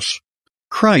for us.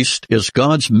 Christ is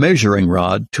God's measuring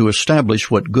rod to establish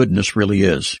what goodness really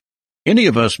is. Any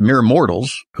of us mere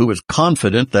mortals who is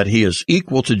confident that he is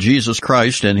equal to Jesus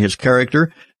Christ in his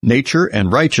character, nature,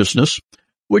 and righteousness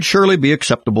would surely be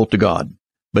acceptable to God.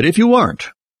 But if you aren't,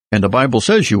 and the Bible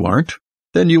says you aren't,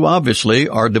 then you obviously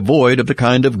are devoid of the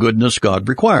kind of goodness God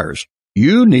requires.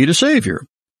 You need a Savior,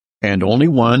 and only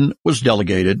one was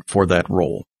delegated for that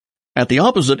role. At the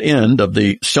opposite end of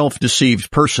the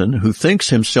self-deceived person who thinks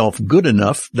himself good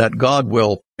enough that God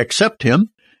will accept him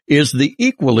is the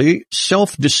equally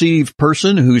self-deceived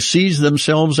person who sees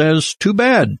themselves as too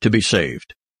bad to be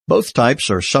saved. Both types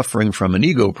are suffering from an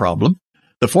ego problem.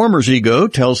 The former's ego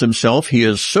tells himself he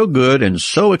is so good and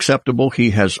so acceptable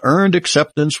he has earned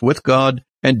acceptance with God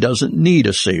and doesn't need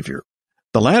a Savior.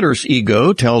 The latter's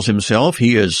ego tells himself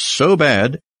he is so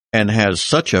bad and has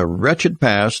such a wretched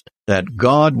past that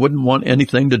God wouldn't want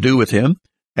anything to do with him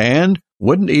and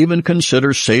wouldn't even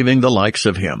consider saving the likes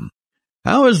of him.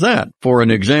 How is that for an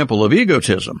example of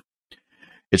egotism?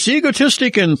 It's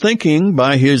egotistic in thinking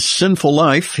by his sinful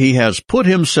life he has put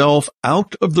himself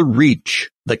out of the reach,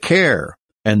 the care,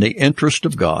 and the interest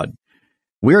of God.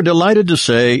 We are delighted to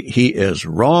say he is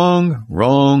wrong,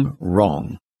 wrong,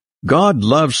 wrong. God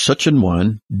loves such an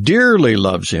one, dearly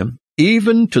loves him,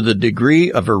 even to the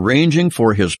degree of arranging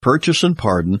for his purchase and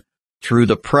pardon through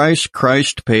the price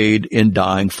Christ paid in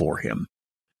dying for him.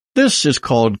 This is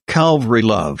called Calvary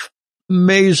love.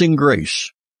 Amazing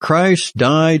grace. Christ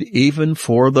died even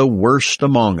for the worst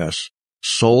among us,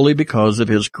 solely because of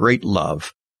his great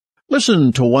love.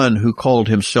 Listen to one who called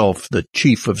himself the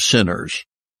chief of sinners,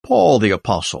 Paul the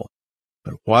Apostle.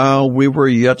 But while we were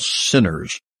yet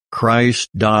sinners, Christ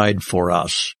died for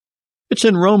us. It's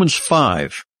in Romans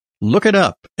 5. Look it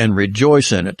up and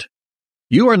rejoice in it.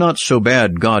 You are not so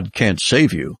bad God can't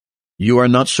save you. You are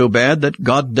not so bad that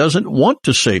God doesn't want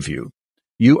to save you.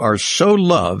 You are so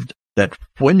loved that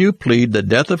when you plead the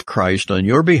death of Christ on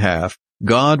your behalf,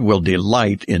 God will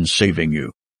delight in saving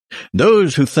you.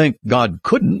 Those who think God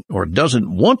couldn't or doesn't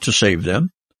want to save them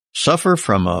suffer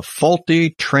from a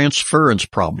faulty transference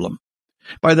problem.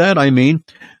 By that I mean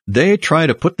they try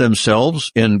to put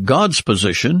themselves in God's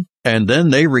position, and then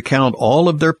they recount all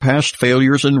of their past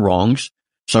failures and wrongs,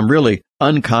 some really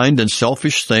unkind and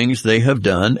selfish things they have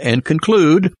done, and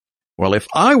conclude, well, if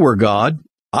I were God,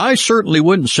 I certainly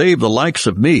wouldn't save the likes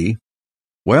of me.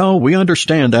 Well, we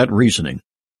understand that reasoning,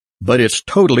 but it's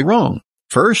totally wrong.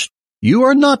 First, you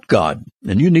are not God,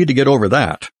 and you need to get over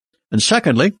that. And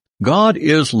secondly, God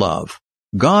is love.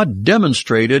 God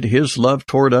demonstrated his love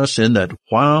toward us in that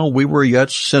while we were yet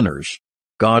sinners,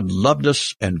 God loved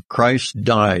us and Christ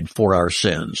died for our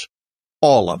sins.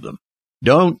 All of them.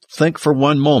 Don't think for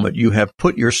one moment you have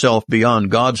put yourself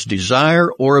beyond God's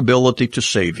desire or ability to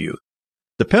save you.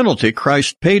 The penalty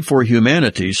Christ paid for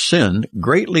humanity's sin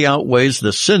greatly outweighs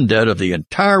the sin debt of the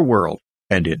entire world,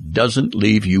 and it doesn't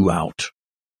leave you out.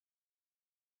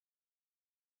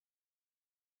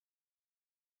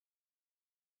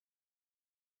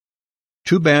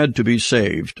 Too Bad to Be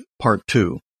Saved, Part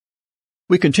 2.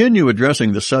 We continue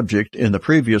addressing the subject in the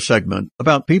previous segment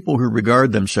about people who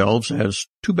regard themselves as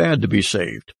too bad to be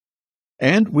saved.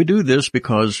 And we do this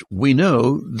because we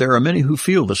know there are many who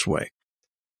feel this way.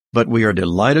 But we are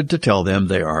delighted to tell them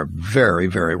they are very,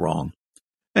 very wrong.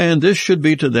 And this should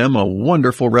be to them a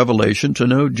wonderful revelation to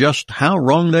know just how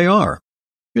wrong they are.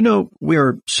 You know, we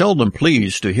are seldom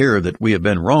pleased to hear that we have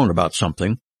been wrong about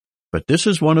something, but this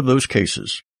is one of those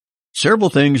cases. Several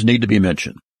things need to be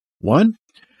mentioned. 1,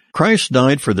 Christ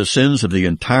died for the sins of the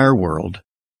entire world.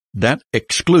 That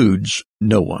excludes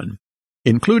no one,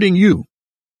 including you.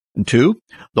 And 2,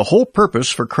 the whole purpose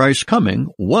for Christ's coming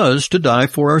was to die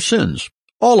for our sins.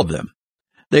 All of them.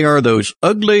 They are those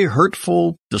ugly,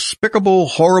 hurtful, despicable,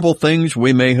 horrible things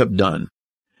we may have done.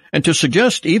 And to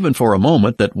suggest even for a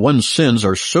moment that one's sins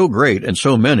are so great and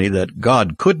so many that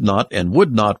God could not and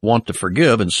would not want to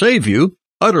forgive and save you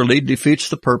utterly defeats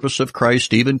the purpose of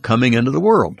Christ even coming into the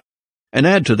world. And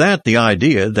add to that the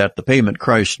idea that the payment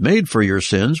Christ made for your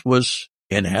sins was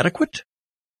inadequate.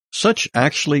 Such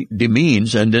actually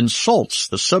demeans and insults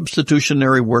the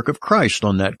substitutionary work of Christ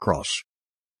on that cross.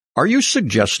 Are you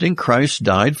suggesting Christ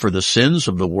died for the sins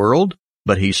of the world,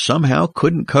 but he somehow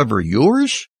couldn't cover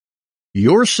yours?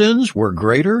 Your sins were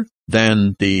greater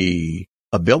than the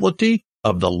ability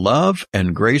of the love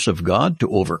and grace of God to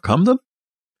overcome them?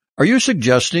 Are you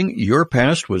suggesting your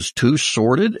past was too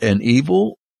sordid and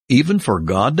evil even for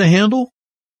God to handle?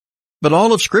 But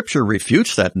all of Scripture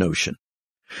refutes that notion.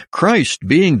 Christ,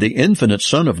 being the infinite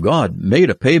Son of God, made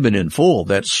a payment in full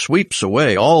that sweeps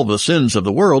away all the sins of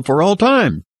the world for all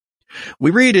time.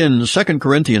 We read in 2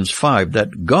 Corinthians 5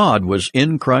 that God was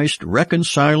in Christ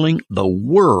reconciling the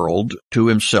world to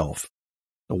himself.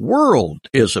 The world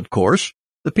is, of course,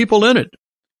 the people in it,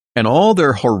 and all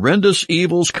their horrendous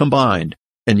evils combined.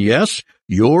 And yes,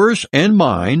 yours and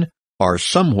mine are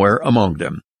somewhere among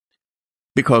them.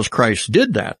 Because Christ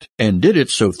did that, and did it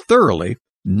so thoroughly,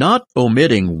 not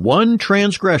omitting one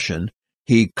transgression,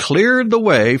 he cleared the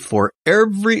way for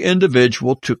every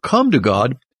individual to come to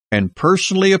God and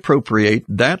personally appropriate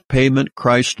that payment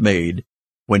Christ made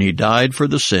when he died for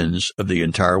the sins of the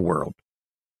entire world.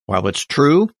 While it's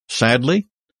true, sadly,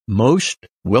 most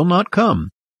will not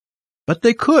come, but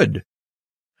they could.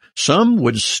 Some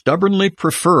would stubbornly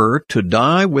prefer to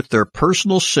die with their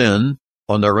personal sin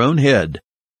on their own head,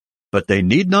 but they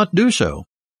need not do so.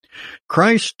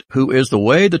 Christ, who is the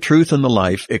way, the truth, and the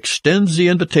life, extends the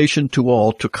invitation to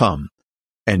all to come.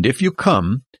 And if you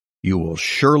come, you will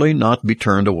surely not be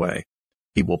turned away.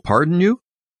 He will pardon you,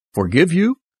 forgive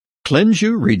you, cleanse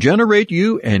you, regenerate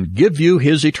you, and give you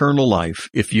his eternal life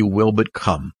if you will but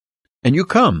come. And you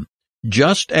come,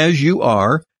 just as you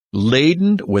are,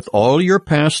 laden with all your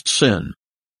past sin.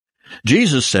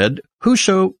 Jesus said,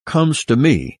 "Whoso comes to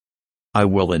me, I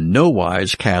will in no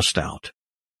wise cast out."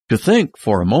 To think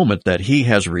for a moment that he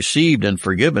has received and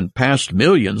forgiven past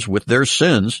millions with their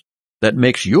sins, that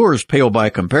makes yours pale by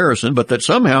comparison, but that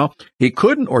somehow he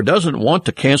couldn't or doesn't want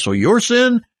to cancel your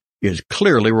sin, is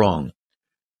clearly wrong.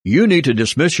 You need to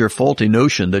dismiss your faulty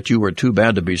notion that you were too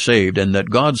bad to be saved and that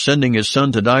God sending his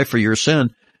Son to die for your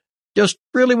sin just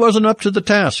really wasn't up to the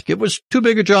task. It was too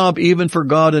big a job even for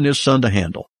God and his Son to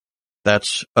handle.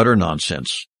 That's utter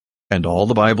nonsense, and all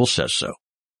the Bible says so.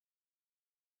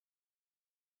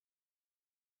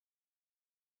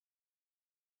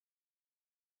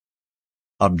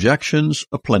 Objections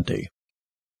aplenty.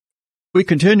 We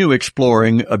continue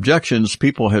exploring objections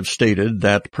people have stated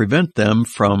that prevent them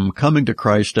from coming to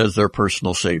Christ as their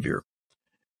personal Savior.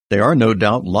 They are no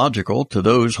doubt logical to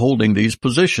those holding these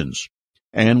positions,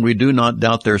 and we do not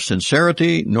doubt their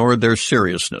sincerity nor their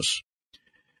seriousness.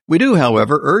 We do,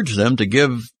 however, urge them to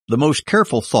give the most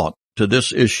careful thought to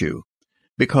this issue,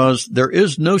 because there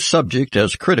is no subject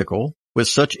as critical with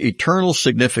such eternal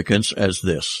significance as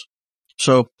this.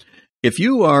 So, if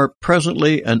you are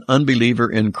presently an unbeliever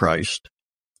in Christ,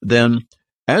 then,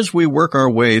 as we work our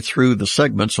way through the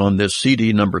segments on this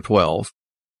CD number 12,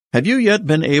 have you yet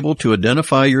been able to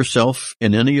identify yourself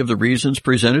in any of the reasons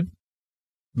presented?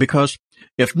 Because,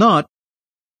 if not,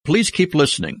 please keep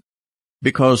listening,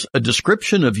 because a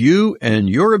description of you and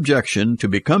your objection to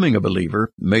becoming a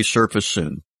believer may surface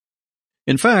soon.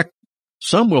 In fact,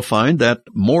 some will find that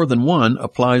more than one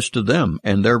applies to them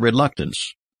and their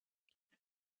reluctance.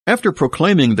 After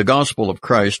proclaiming the gospel of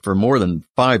Christ for more than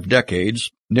 5 decades,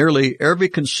 nearly every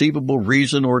conceivable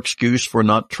reason or excuse for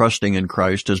not trusting in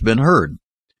Christ has been heard.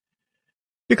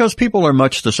 Because people are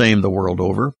much the same the world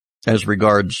over, as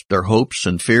regards their hopes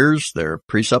and fears, their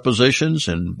presuppositions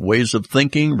and ways of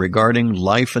thinking regarding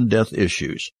life and death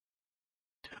issues.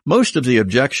 Most of the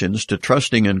objections to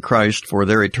trusting in Christ for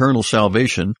their eternal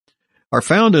salvation are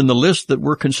found in the list that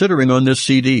we're considering on this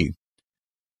CD.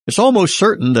 It's almost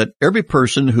certain that every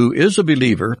person who is a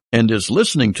believer and is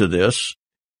listening to this,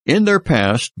 in their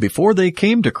past, before they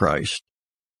came to Christ,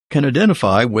 can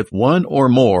identify with one or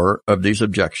more of these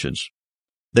objections.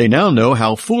 They now know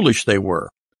how foolish they were,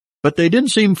 but they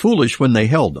didn't seem foolish when they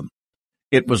held them.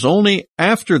 It was only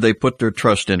after they put their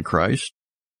trust in Christ,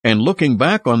 and looking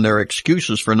back on their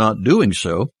excuses for not doing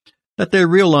so, that they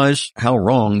realized how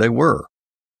wrong they were.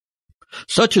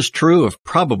 Such is true of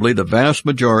probably the vast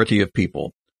majority of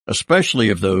people, especially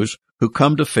of those who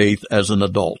come to faith as an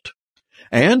adult.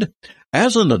 And,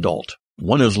 as an adult,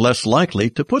 one is less likely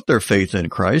to put their faith in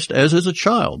Christ as is a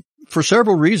child, for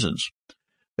several reasons.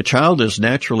 A child is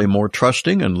naturally more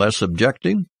trusting and less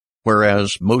objecting,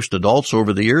 whereas most adults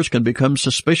over the years can become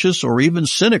suspicious or even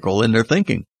cynical in their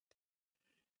thinking.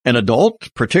 An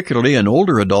adult, particularly an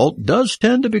older adult, does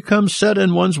tend to become set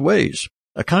in one's ways,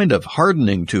 a kind of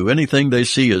hardening to anything they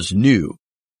see as new,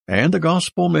 and the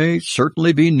gospel may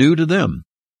certainly be new to them.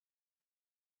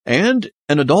 And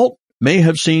an adult may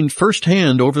have seen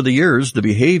firsthand over the years the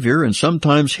behavior and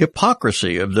sometimes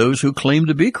hypocrisy of those who claim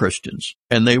to be Christians,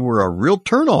 and they were a real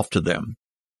turnoff to them.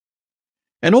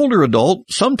 An older adult,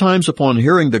 sometimes upon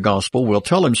hearing the gospel, will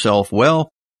tell himself,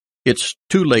 well, it's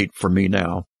too late for me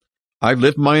now. I've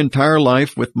lived my entire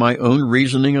life with my own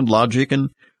reasoning and logic, and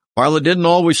while it didn't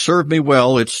always serve me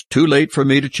well, it's too late for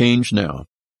me to change now.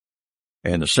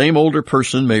 And the same older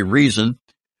person may reason,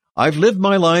 I've lived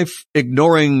my life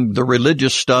ignoring the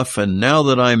religious stuff, and now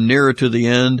that I'm nearer to the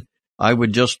end, I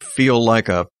would just feel like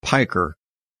a piker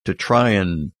to try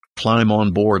and climb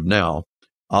on board now.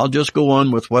 I'll just go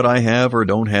on with what I have or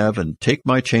don't have and take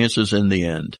my chances in the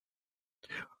end.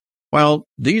 While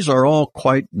these are all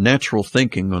quite natural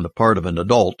thinking on the part of an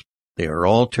adult, they are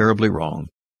all terribly wrong.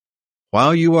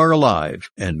 While you are alive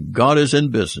and God is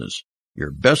in business,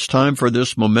 your best time for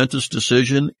this momentous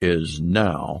decision is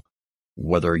now,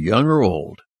 whether young or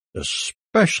old,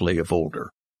 especially if older.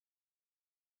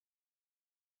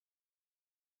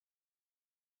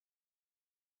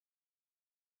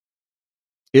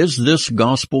 Is this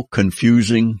gospel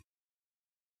confusing?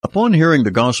 Upon hearing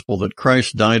the gospel that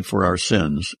Christ died for our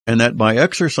sins, and that by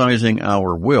exercising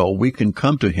our will we can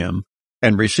come to Him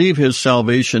and receive His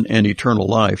salvation and eternal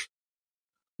life,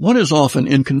 one is often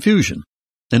in confusion.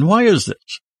 And why is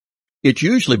this? It's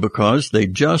usually because they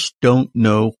just don't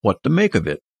know what to make of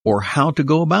it or how to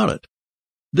go about it.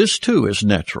 This too is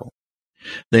natural.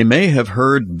 They may have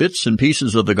heard bits and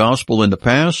pieces of the gospel in the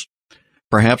past,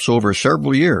 perhaps over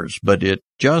several years, but it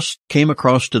just came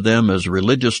across to them as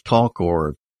religious talk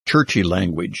or churchy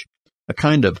language, a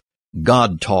kind of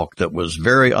God talk that was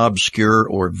very obscure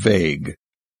or vague.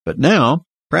 But now,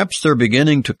 perhaps they're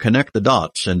beginning to connect the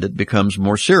dots and it becomes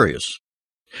more serious.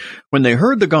 When they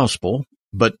heard the gospel,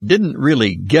 but didn't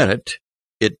really get it,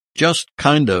 it just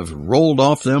kind of rolled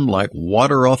off them like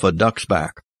water off a duck's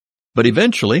back. But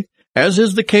eventually, as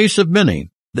is the case of many,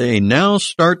 they now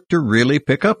start to really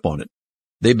pick up on it.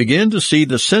 They begin to see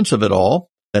the sense of it all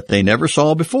that they never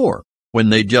saw before, when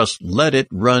they just let it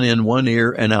run in one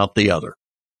ear and out the other.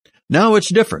 Now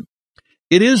it's different.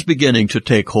 It is beginning to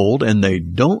take hold, and they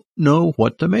don't know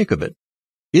what to make of it.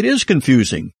 It is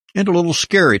confusing, and a little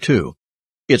scary, too.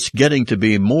 It's getting to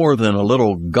be more than a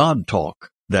little God talk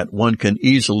that one can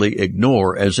easily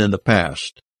ignore as in the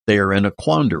past. They are in a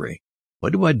quandary.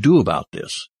 What do I do about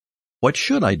this? What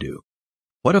should I do?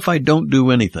 What if I don't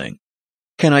do anything?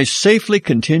 Can I safely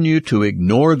continue to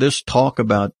ignore this talk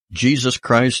about Jesus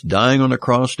Christ dying on the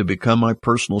cross to become my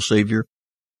personal Savior?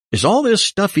 Is all this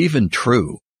stuff even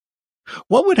true?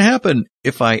 What would happen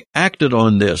if I acted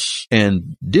on this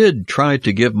and did try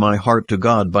to give my heart to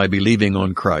God by believing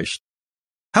on Christ?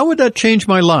 How would that change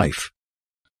my life?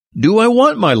 Do I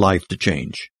want my life to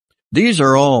change? These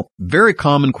are all very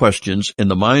common questions in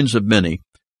the minds of many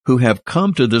who have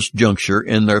come to this juncture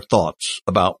in their thoughts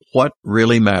about what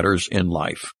really matters in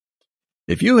life.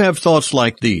 If you have thoughts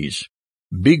like these,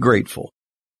 be grateful.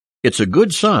 It's a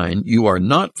good sign you are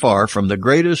not far from the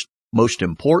greatest, most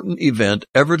important event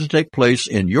ever to take place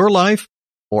in your life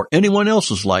or anyone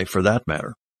else's life for that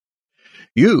matter.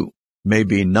 You may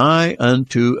be nigh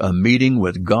unto a meeting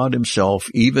with God Himself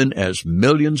even as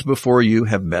millions before you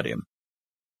have met Him.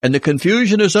 And the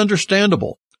confusion is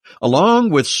understandable, along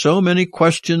with so many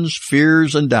questions,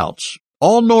 fears, and doubts,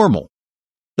 all normal.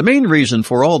 The main reason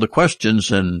for all the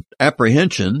questions and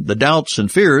apprehension, the doubts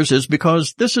and fears, is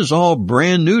because this is all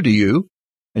brand new to you,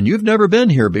 and you've never been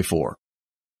here before.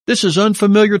 This is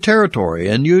unfamiliar territory,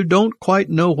 and you don't quite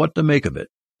know what to make of it.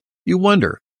 You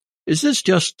wonder, is this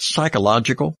just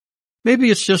psychological?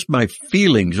 Maybe it's just my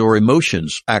feelings or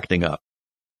emotions acting up.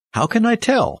 How can I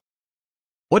tell?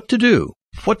 What to do?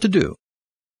 What to do?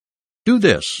 Do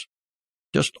this.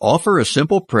 Just offer a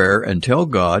simple prayer and tell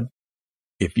God,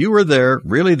 if you are there,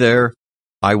 really there,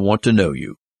 I want to know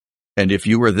you. And if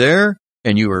you are there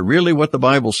and you are really what the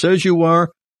Bible says you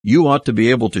are, you ought to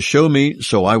be able to show me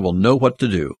so I will know what to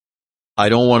do. I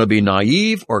don't want to be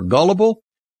naive or gullible,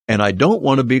 and I don't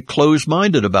want to be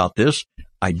closed-minded about this.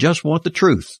 I just want the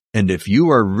truth. And if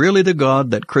you are really the God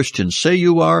that Christians say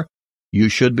you are, you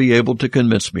should be able to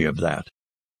convince me of that.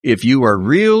 If you are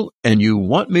real and you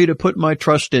want me to put my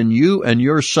trust in you and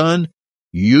your Son,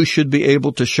 you should be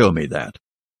able to show me that.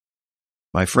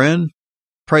 My friend,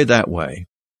 pray that way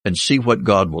and see what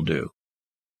God will do.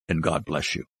 And God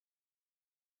bless you.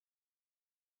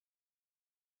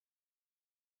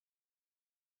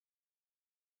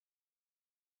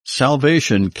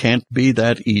 Salvation can't be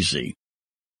that easy.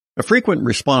 A frequent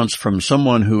response from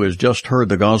someone who has just heard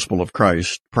the gospel of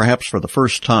Christ, perhaps for the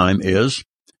first time, is,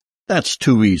 "That's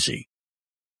too easy."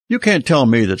 You can't tell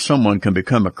me that someone can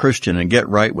become a Christian and get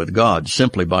right with God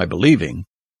simply by believing.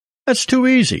 That's too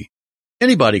easy.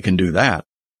 Anybody can do that.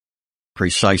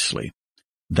 Precisely.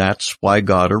 That's why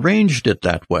God arranged it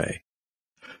that way.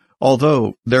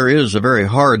 Although there is a very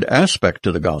hard aspect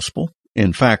to the gospel,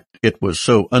 in fact, it was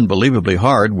so unbelievably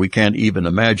hard we can't even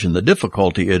imagine the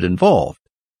difficulty it involved.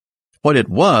 What it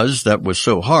was that was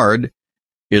so hard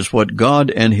is what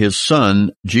God and His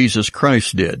Son, Jesus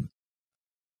Christ, did.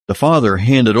 The Father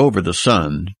handed over the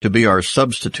Son to be our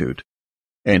substitute,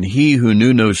 and He who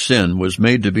knew no sin was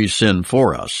made to be sin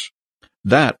for us.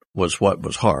 That was what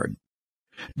was hard.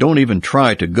 Don't even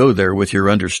try to go there with your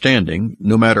understanding,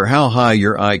 no matter how high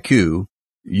your IQ,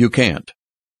 you can't.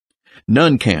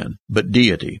 None can but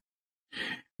deity.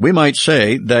 We might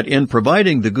say that in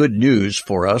providing the good news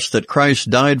for us that Christ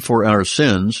died for our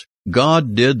sins,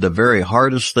 God did the very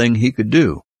hardest thing He could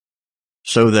do,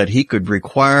 so that He could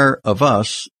require of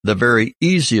us the very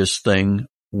easiest thing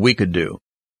we could do.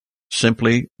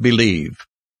 Simply believe.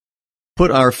 Put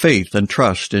our faith and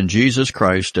trust in Jesus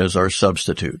Christ as our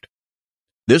substitute.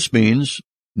 This means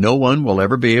no one will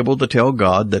ever be able to tell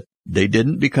God that they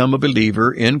didn't become a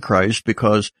believer in Christ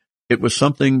because it was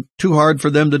something too hard for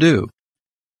them to do.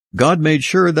 God made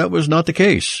sure that was not the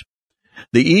case.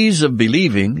 The ease of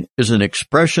believing is an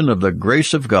expression of the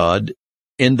grace of God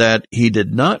in that He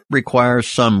did not require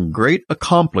some great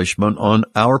accomplishment on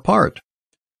our part.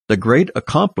 The great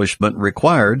accomplishment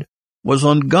required was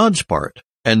on God's part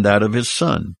and that of His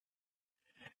Son.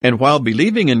 And while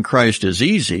believing in Christ is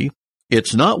easy,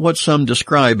 it's not what some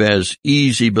describe as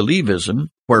easy believism,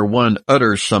 where one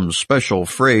utters some special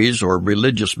phrase or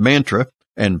religious mantra,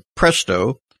 and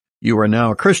presto, you are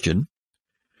now a Christian.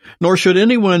 Nor should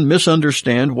anyone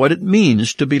misunderstand what it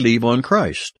means to believe on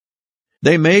Christ.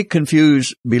 They may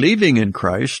confuse believing in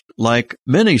Christ like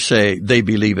many say they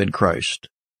believe in Christ,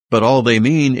 but all they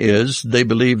mean is they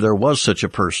believe there was such a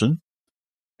person,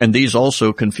 and these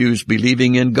also confuse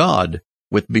believing in God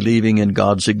with believing in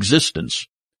God's existence.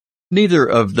 Neither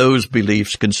of those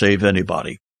beliefs can save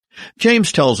anybody.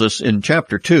 James tells us in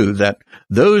chapter 2 that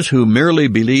those who merely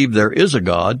believe there is a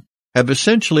God have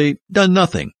essentially done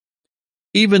nothing.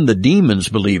 Even the demons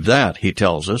believe that, he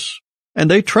tells us, and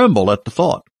they tremble at the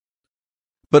thought.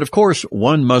 But of course,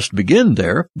 one must begin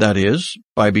there, that is,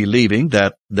 by believing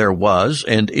that there was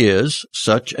and is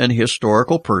such an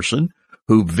historical person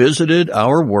who visited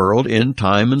our world in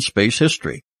time and space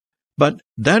history. But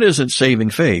that isn't saving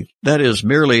faith. That is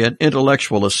merely an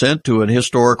intellectual assent to an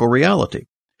historical reality.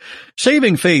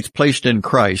 Saving faith placed in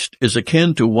Christ is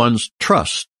akin to one's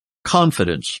trust,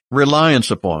 confidence,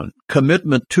 reliance upon,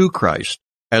 commitment to Christ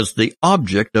as the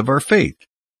object of our faith.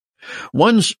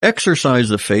 One's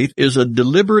exercise of faith is a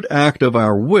deliberate act of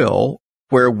our will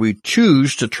where we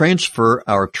choose to transfer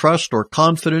our trust or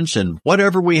confidence in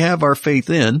whatever we have our faith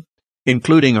in,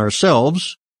 including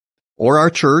ourselves, or our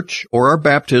church, or our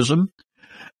baptism,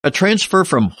 a transfer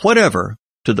from whatever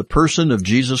to the person of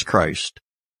Jesus Christ.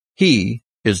 He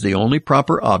is the only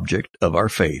proper object of our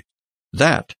faith.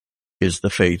 That is the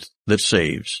faith that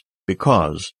saves,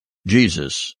 because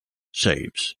Jesus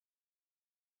saves.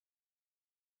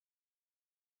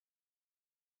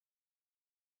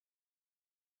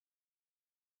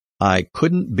 I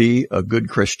couldn't be a good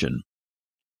Christian.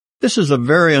 This is a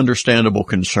very understandable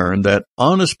concern that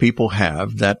honest people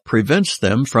have that prevents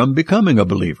them from becoming a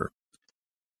believer.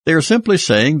 They are simply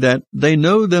saying that they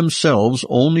know themselves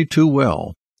only too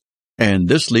well, and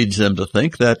this leads them to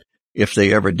think that if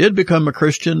they ever did become a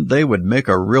Christian, they would make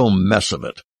a real mess of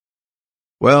it.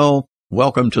 Well,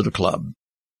 welcome to the club.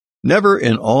 Never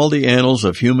in all the annals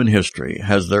of human history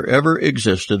has there ever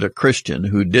existed a Christian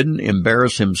who didn't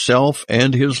embarrass himself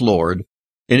and his Lord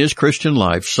in his Christian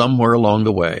life somewhere along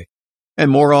the way, and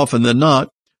more often than not,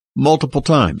 multiple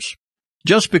times.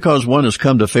 Just because one has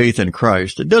come to faith in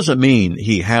Christ, it doesn't mean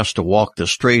he has to walk the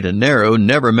straight and narrow,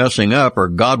 never messing up, or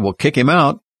God will kick him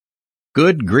out.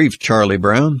 Good grief, Charlie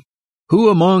Brown. Who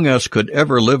among us could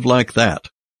ever live like that?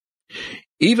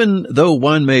 Even though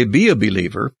one may be a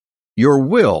believer, your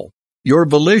will, your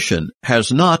volition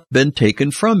has not been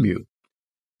taken from you.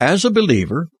 As a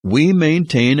believer, we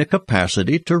maintain a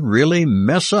capacity to really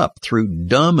mess up through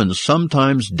dumb and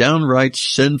sometimes downright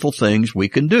sinful things we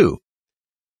can do.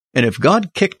 And if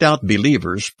God kicked out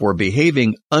believers for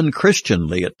behaving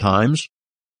unchristianly at times,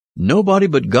 nobody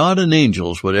but God and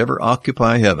angels would ever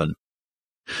occupy heaven.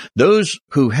 Those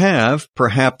who have,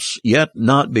 perhaps yet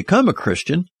not become a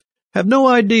Christian, have no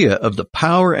idea of the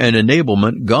power and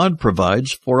enablement God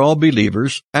provides for all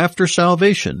believers after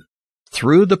salvation,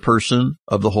 through the person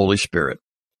of the Holy Spirit.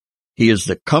 He is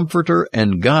the comforter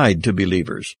and guide to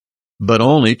believers, but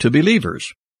only to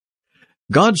believers.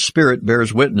 God's Spirit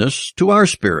bears witness to our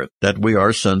spirit that we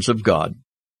are sons of God.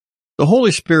 The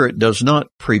Holy Spirit does not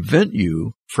prevent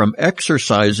you from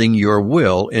exercising your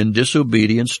will in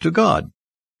disobedience to God.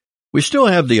 We still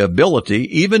have the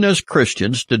ability, even as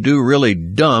Christians, to do really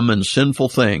dumb and sinful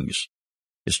things.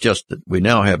 It's just that we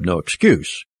now have no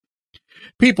excuse.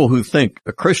 People who think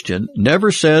a Christian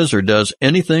never says or does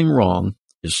anything wrong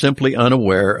is simply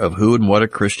unaware of who and what a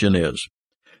Christian is.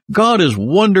 God is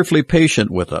wonderfully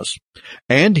patient with us,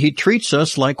 and He treats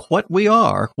us like what we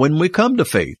are when we come to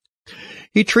faith.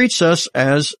 He treats us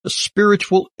as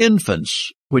spiritual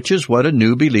infants, which is what a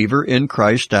new believer in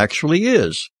Christ actually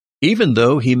is, even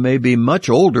though he may be much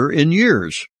older in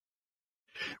years.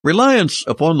 Reliance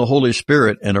upon the Holy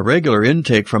Spirit and a regular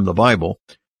intake from the Bible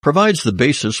provides the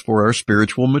basis for our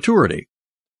spiritual maturity.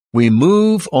 We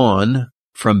move on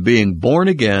from being born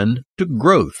again to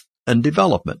growth and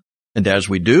development. And as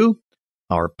we do,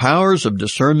 our powers of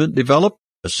discernment develop,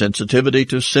 a sensitivity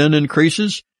to sin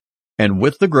increases, and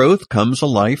with the growth comes a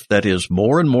life that is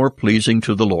more and more pleasing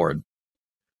to the Lord.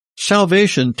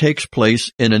 Salvation takes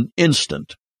place in an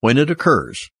instant when it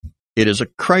occurs. It is a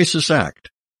crisis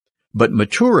act. But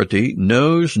maturity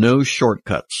knows no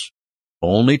shortcuts.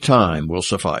 Only time will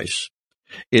suffice.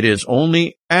 It is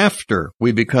only after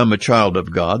we become a child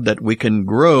of God that we can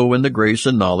grow in the grace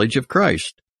and knowledge of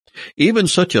Christ. Even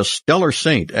such a stellar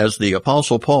saint as the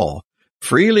Apostle Paul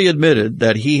freely admitted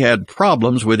that he had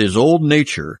problems with his old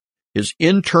nature, his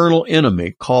internal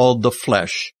enemy called the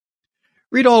flesh.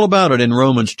 Read all about it in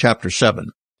Romans chapter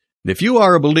 7. If you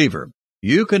are a believer,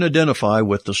 you can identify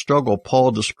with the struggle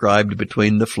Paul described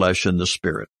between the flesh and the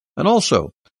spirit. And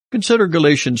also, consider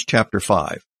Galatians chapter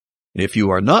 5. And if you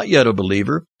are not yet a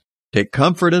believer, take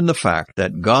comfort in the fact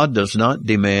that God does not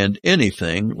demand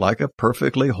anything like a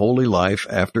perfectly holy life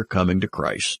after coming to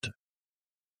Christ.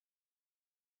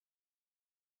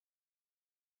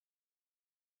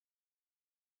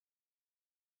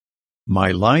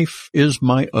 My life is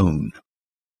my own.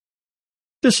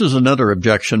 This is another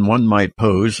objection one might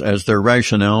pose as their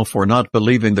rationale for not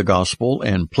believing the gospel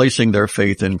and placing their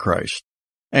faith in Christ.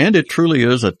 And it truly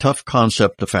is a tough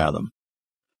concept to fathom.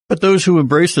 But those who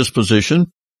embrace this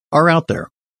position are out there.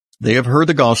 They have heard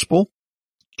the gospel,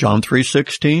 John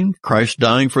 3:16, Christ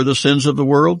dying for the sins of the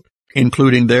world,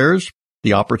 including theirs,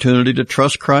 the opportunity to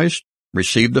trust Christ,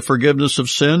 receive the forgiveness of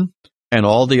sin, and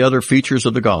all the other features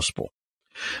of the gospel.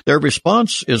 Their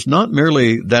response is not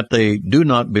merely that they do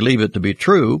not believe it to be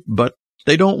true, but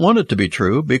they don't want it to be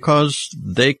true because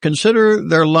they consider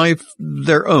their life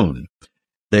their own.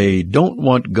 They don't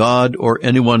want God or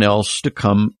anyone else to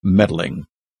come meddling.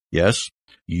 Yes,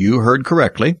 you heard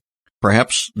correctly.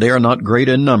 Perhaps they are not great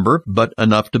in number, but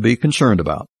enough to be concerned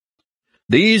about.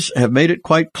 These have made it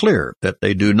quite clear that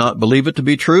they do not believe it to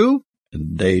be true,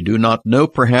 and they do not know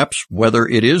perhaps whether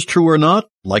it is true or not,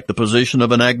 like the position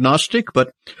of an agnostic,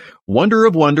 but wonder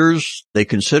of wonders, they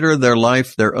consider their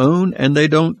life their own and they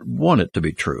don't want it to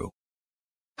be true.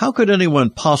 How could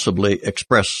anyone possibly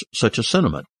express such a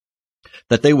sentiment?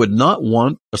 That they would not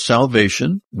want a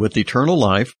salvation with eternal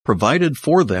life provided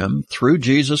for them through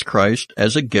Jesus Christ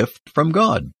as a gift from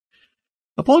God.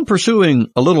 Upon pursuing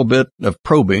a little bit of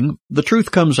probing, the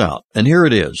truth comes out, and here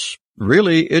it is.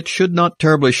 Really, it should not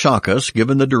terribly shock us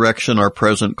given the direction our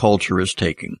present culture is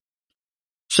taking.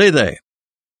 Say they,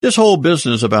 this whole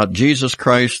business about Jesus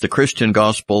Christ, the Christian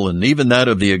gospel, and even that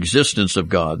of the existence of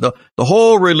God, the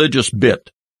whole religious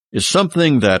bit, is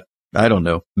something that, I don't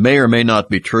know, may or may not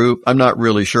be true. I'm not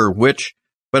really sure which,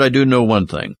 but I do know one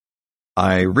thing.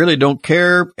 I really don't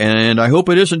care, and I hope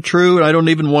it isn't true, and I don't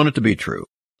even want it to be true.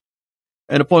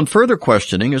 And upon further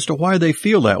questioning as to why they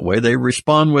feel that way, they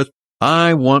respond with,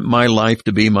 I want my life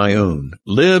to be my own,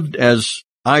 lived as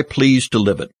I please to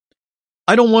live it.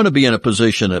 I don't want to be in a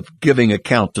position of giving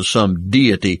account to some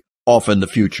deity off in the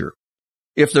future.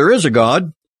 If there is a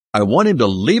God, I want him to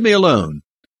leave me alone.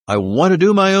 I want to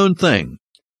do my own thing.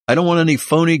 I don't want any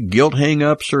phony guilt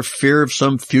hang-ups or fear of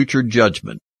some future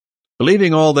judgment.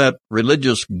 Believing all that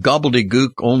religious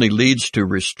gobbledygook only leads to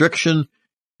restriction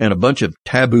and a bunch of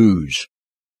taboos.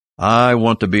 I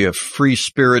want to be a free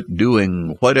spirit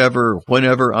doing whatever,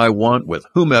 whenever I want, with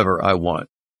whomever I want.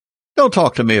 Don't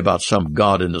talk to me about some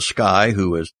God in the sky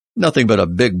who is nothing but a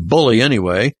big bully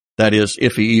anyway, that is,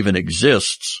 if he even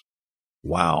exists.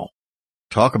 Wow.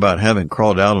 Talk about having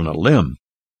crawled out on a limb.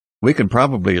 We can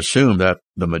probably assume that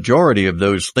the majority of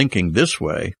those thinking this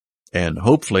way, and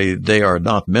hopefully they are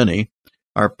not many,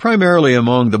 are primarily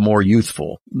among the more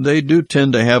youthful. They do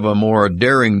tend to have a more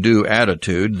daring-do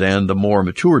attitude than the more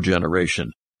mature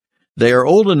generation. They are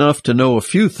old enough to know a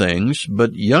few things,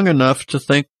 but young enough to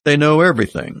think they know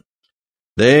everything.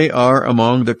 They are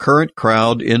among the current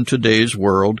crowd in today's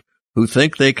world who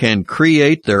think they can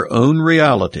create their own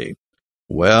reality.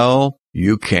 Well,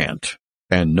 you can't,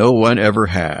 and no one ever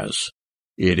has.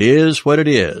 It is what it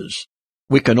is.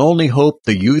 We can only hope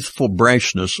the youthful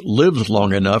brashness lives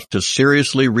long enough to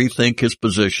seriously rethink his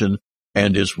position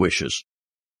and his wishes.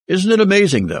 Isn't it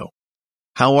amazing, though,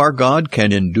 how our God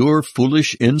can endure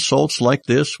foolish insults like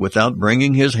this without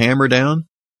bringing his hammer down?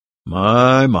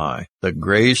 My, the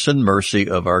grace and mercy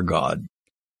of our God.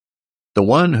 The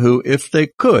one who, if they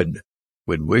could,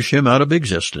 would wish him out of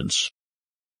existence.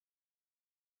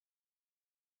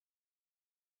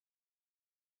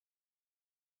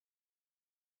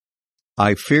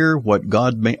 I fear what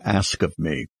God may ask of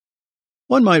me.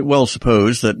 One might well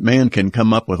suppose that man can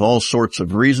come up with all sorts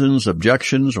of reasons,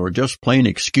 objections, or just plain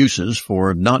excuses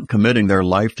for not committing their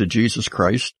life to Jesus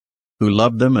Christ, who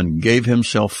loved them and gave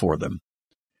himself for them.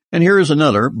 And here is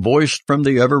another, voiced from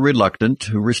the ever-reluctant,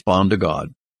 who respond to God.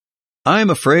 I am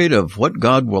afraid of what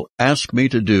God will ask me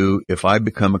to do if I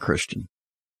become a Christian.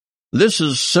 This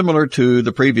is similar to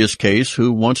the previous case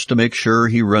who wants to make sure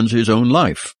he runs his own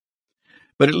life.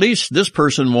 But at least this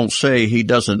person won't say he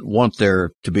doesn't want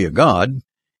there to be a God.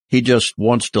 He just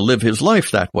wants to live his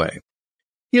life that way.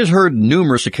 He has heard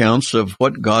numerous accounts of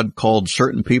what God called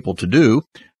certain people to do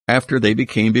after they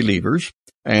became believers,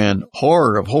 and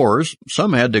horror of horrors,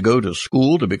 some had to go to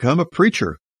school to become a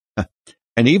preacher.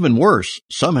 And even worse,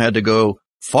 some had to go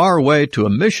far away to a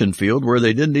mission field where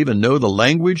they didn't even know the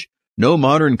language, no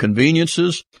modern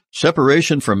conveniences,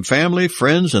 separation from family,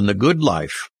 friends, and the good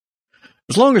life.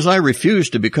 As long as I refuse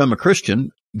to become a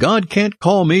Christian, God can't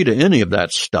call me to any of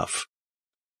that stuff.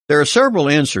 There are several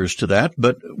answers to that,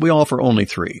 but we offer only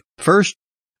three. First,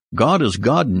 God is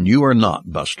God and you are not,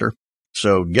 Buster.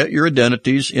 So get your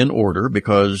identities in order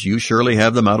because you surely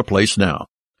have them out of place now.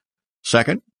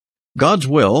 Second, God's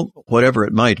will, whatever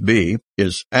it might be,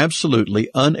 is absolutely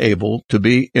unable to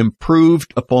be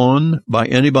improved upon by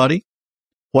anybody.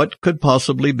 What could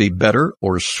possibly be better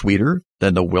or sweeter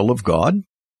than the will of God?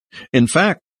 In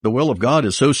fact, the will of God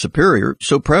is so superior,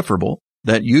 so preferable,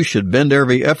 that you should bend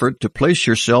every effort to place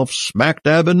yourself smack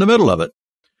dab in the middle of it.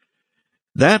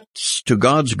 That's to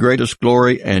God's greatest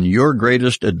glory and your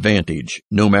greatest advantage,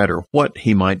 no matter what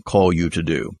he might call you to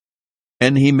do.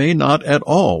 And he may not at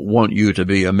all want you to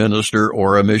be a minister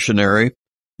or a missionary,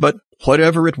 but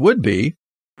whatever it would be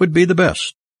the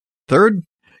best. Third,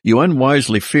 you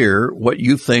unwisely fear what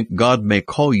you think God may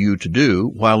call you to do,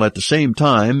 while at the same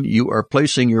time you are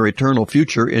placing your eternal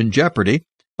future in jeopardy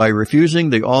by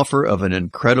refusing the offer of an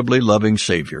incredibly loving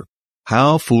Savior.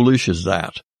 How foolish is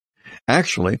that?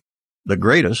 Actually, the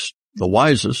greatest, the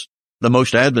wisest, the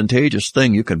most advantageous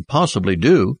thing you can possibly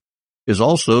do is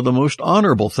also the most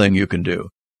honorable thing you can do.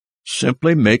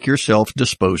 Simply make yourself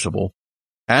disposable,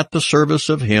 at the service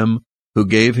of him who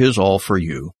gave his all for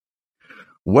you.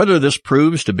 Whether this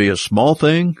proves to be a small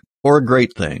thing or a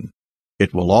great thing,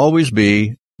 it will always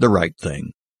be the right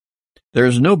thing. There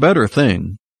is no better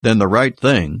thing than the right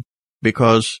thing,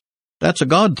 because that's a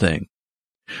God thing.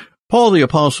 Paul the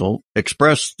Apostle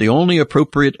expressed the only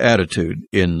appropriate attitude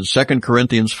in 2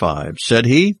 Corinthians 5. Said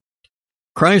he,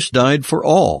 Christ died for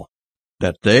all,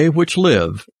 that they which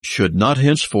live should not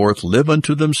henceforth live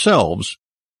unto themselves,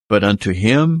 but unto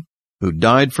him who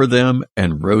died for them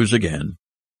and rose again.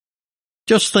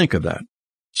 Just think of that.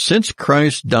 Since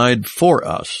Christ died for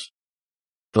us,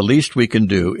 the least we can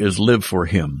do is live for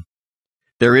him.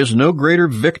 There is no greater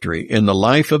victory in the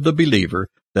life of the believer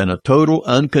than a total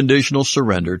unconditional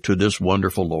surrender to this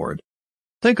wonderful Lord.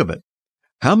 Think of it.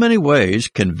 How many ways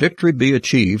can victory be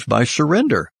achieved by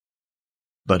surrender?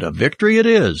 But a victory it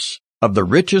is, of the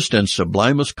richest and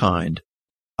sublimest kind.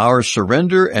 Our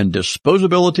surrender and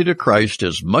disposability to Christ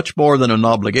is much more than an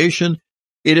obligation.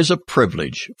 It is a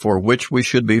privilege for which we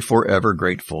should be forever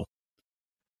grateful.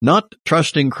 Not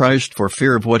trusting Christ for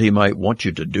fear of what he might want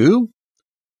you to do?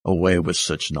 Away with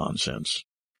such nonsense.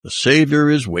 The Savior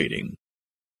is waiting.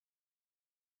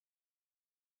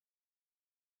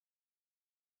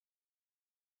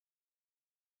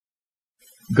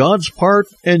 God's part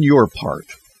and your part,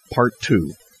 Part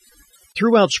 2.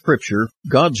 Throughout Scripture,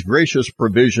 God's gracious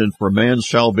provision for man's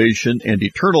salvation and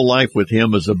eternal life with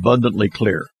him is abundantly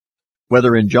clear.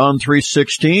 Whether in John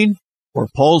 3:16 or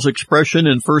Paul's expression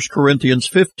in 1 Corinthians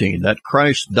 15 that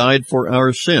Christ died for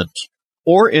our sins,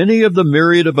 or any of the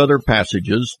myriad of other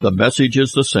passages, the message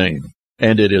is the same,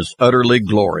 and it is utterly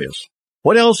glorious.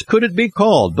 What else could it be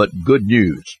called but good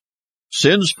news?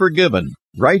 Sins forgiven,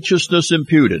 righteousness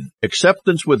imputed,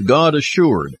 acceptance with God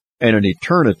assured, and an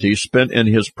eternity spent in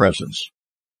his presence.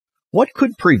 What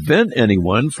could prevent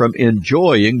anyone from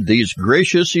enjoying these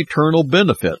gracious eternal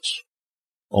benefits?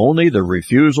 only the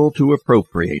refusal to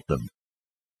appropriate them.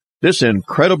 This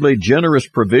incredibly generous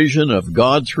provision of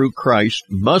God through Christ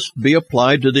must be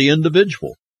applied to the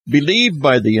individual, believed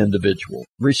by the individual,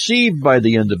 received by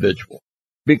the individual,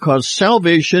 because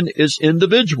salvation is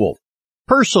individual,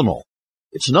 personal.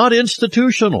 It's not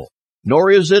institutional,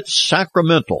 nor is it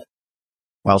sacramental.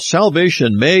 While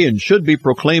salvation may and should be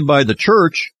proclaimed by the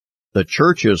church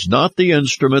is not the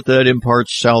instrument that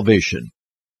imparts salvation.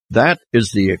 That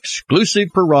is the exclusive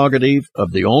prerogative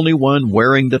of the only one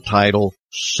wearing the title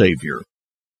Savior.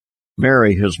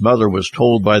 Mary, his mother, was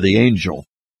told by the angel,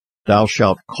 "Thou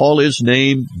shalt call his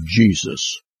name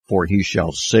Jesus, for he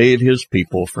shall save his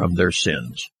people from their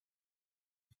sins."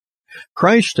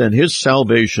 Christ and his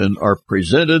salvation are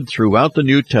presented throughout the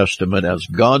New Testament as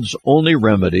God's only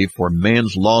remedy for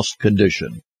man's lost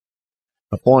condition.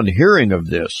 Upon hearing of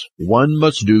this, one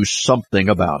must do something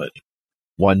about it.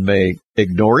 One may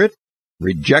ignore it,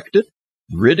 reject it,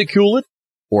 ridicule it,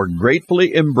 or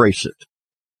gratefully embrace it.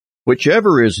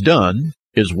 Whichever is done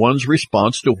is one's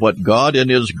response to what God in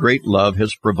his great love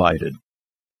has provided.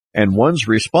 And one's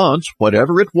response,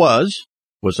 whatever it was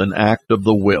an act of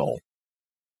the will.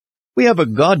 We have a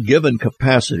God-given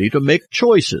capacity to make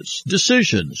choices,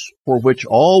 decisions, for which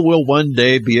all will one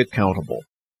day be accountable.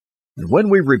 And when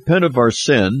we repent of our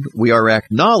sin, we are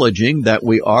acknowledging that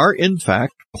we are, in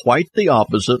fact, quite the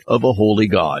opposite of a holy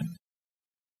God.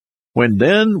 When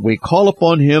then we call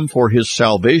upon him for his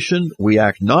salvation, we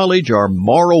acknowledge our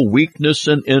moral weakness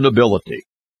and inability.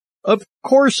 Of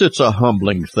course it's a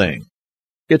humbling thing.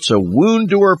 It's a wound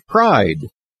to our pride,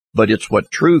 but it's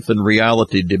what truth and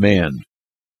reality demand.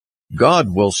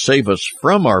 God will save us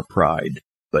from our pride,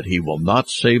 but he will not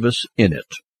save us in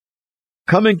it.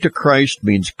 Coming to Christ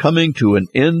means coming to an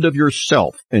end of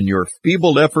yourself and your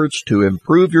feeble efforts to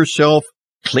improve yourself,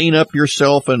 clean up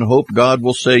yourself, and hope God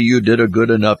will say you did a good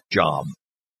enough job.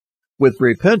 With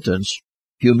repentance,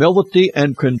 humility,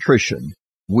 and contrition,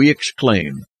 we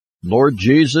exclaim, "Lord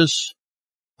Jesus,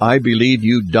 I believe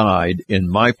you died in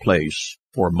my place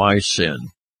for my sin.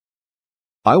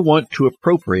 I want to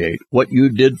appropriate what you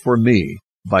did for me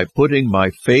by putting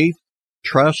my faith,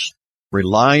 trust,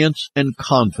 reliance, and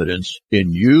confidence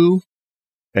in you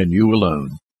and you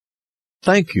alone.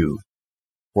 Thank you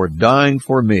for dying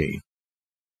for me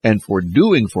and for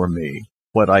doing for me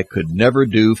what I could never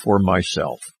do for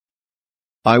myself.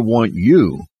 I want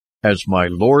you as my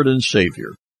Lord and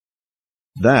Savior."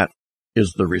 That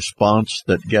is the response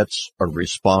that gets a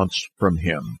response from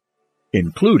him,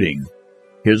 including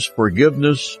his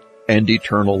forgiveness and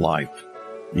eternal life.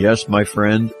 Yes, my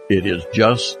friend, it is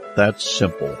just that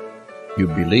simple. You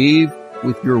believe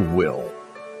with your will.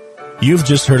 You've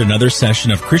just heard another session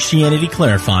of Christianity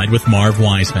Clarified with Marv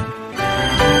Wiseman.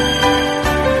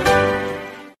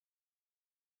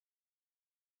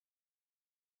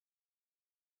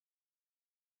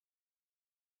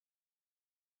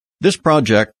 This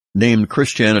project, named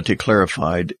Christianity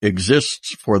Clarified,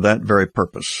 exists for that very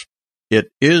purpose. It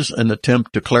is an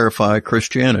attempt to clarify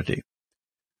Christianity.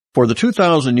 For the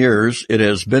 2,000 years it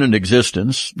has been in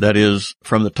existence, that is,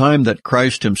 from the time that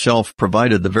Christ himself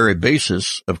provided the very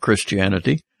basis of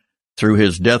Christianity through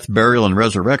his death, burial, and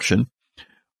resurrection,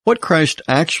 what Christ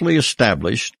actually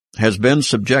established has been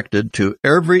subjected to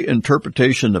every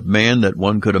interpretation of man that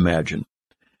one could imagine.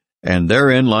 And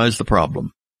therein lies the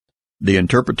problem, the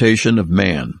interpretation of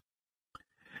man.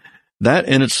 That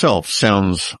in itself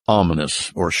sounds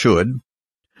ominous, or should.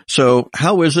 So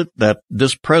how is it that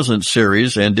this present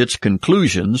series and its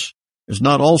conclusions is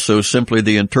not also simply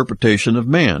the interpretation of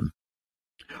man?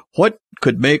 What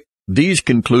could make these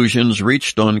conclusions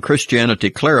reached on Christianity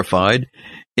Clarified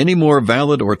any more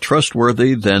valid or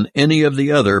trustworthy than any of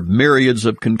the other myriads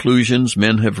of conclusions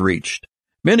men have reached,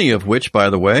 many of which, by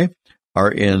the way,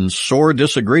 are in sore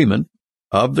disagreement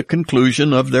of the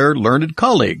conclusion of their learned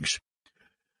colleagues?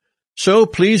 So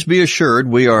please be assured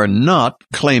we are not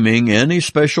claiming any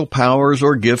special powers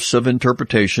or gifts of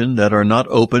interpretation that are not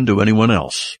open to anyone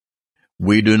else.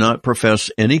 We do not profess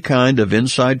any kind of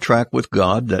inside track with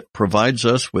God that provides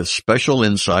us with special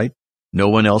insight no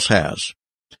one else has.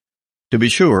 To be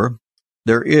sure,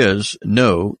 there is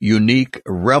no unique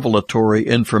revelatory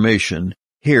information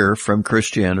here from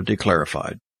Christianity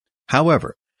Clarified.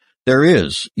 However, there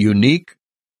is unique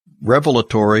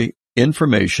revelatory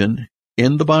information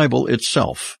in the Bible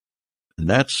itself. And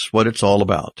that's what it's all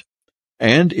about.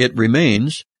 And it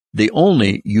remains the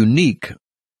only unique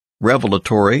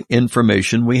revelatory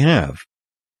information we have.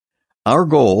 Our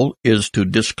goal is to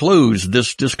disclose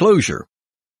this disclosure,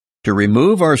 to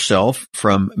remove ourselves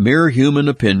from mere human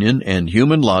opinion and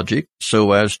human logic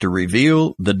so as to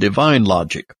reveal the divine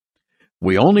logic,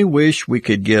 We only wish we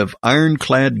could give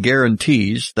ironclad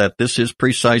guarantees that this is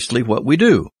precisely what we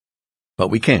do, but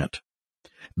we can't.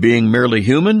 Being merely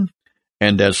human,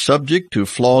 and as subject to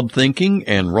flawed thinking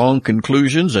and wrong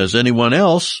conclusions as anyone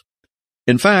else,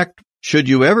 in fact, should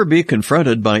you ever be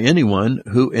confronted by anyone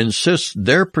who insists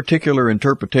their particular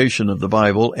interpretation of the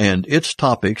Bible and its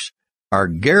topics are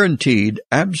guaranteed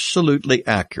absolutely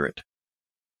accurate,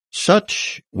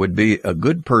 such would be a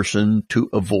good person to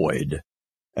avoid,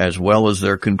 as well as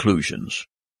their conclusions.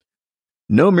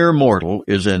 No mere mortal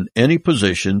is in any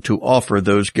position to offer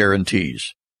those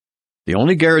guarantees. The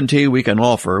only guarantee we can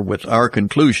offer with our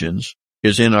conclusions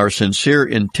is in our sincere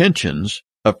intentions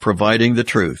of providing the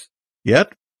truth.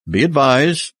 Yet, be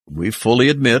advised, we fully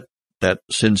admit that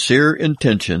sincere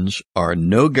intentions are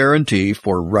no guarantee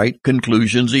for right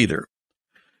conclusions either.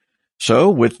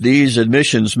 So, with these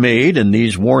admissions made and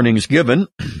these warnings given,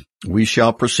 we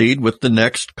shall proceed with the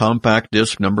next compact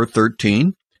disc number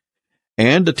 13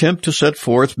 and attempt to set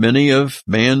forth many of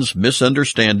man's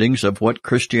misunderstandings of what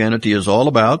Christianity is all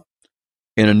about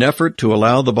in an effort to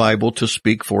allow the Bible to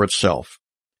speak for itself.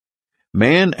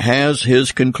 Man has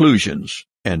his conclusions,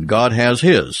 and God has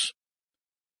his.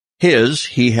 His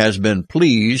he has been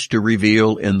pleased to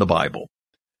reveal in the Bible.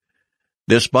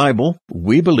 This Bible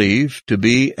we believe to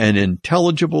be an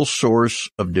intelligible source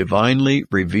of divinely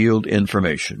revealed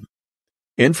information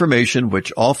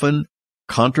which often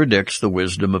contradicts the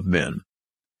wisdom of men.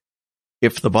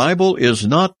 If the Bible is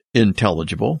not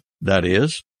intelligible, that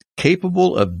is,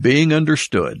 capable of being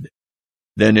understood,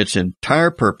 then its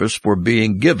entire purpose for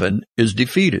being given is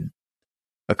defeated,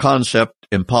 a concept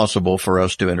impossible for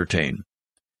us to entertain.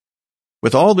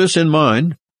 With all this in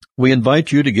mind, we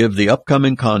invite you to give the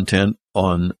upcoming content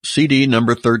on CD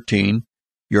number 13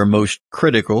 your most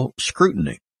critical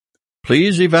scrutiny.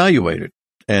 Please evaluate it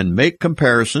and make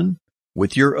comparison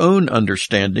with your own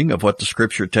understanding of what the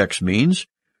Scripture text means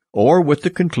or with the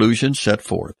conclusions set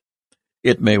forth.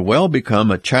 It may well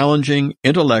become a challenging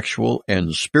intellectual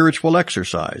and spiritual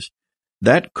exercise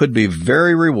that could be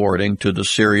very rewarding to the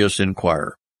serious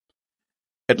inquirer.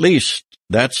 At least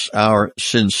that's our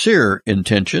sincere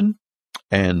intention,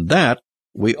 and that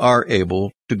we are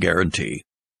able to guarantee.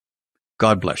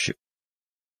 God bless you.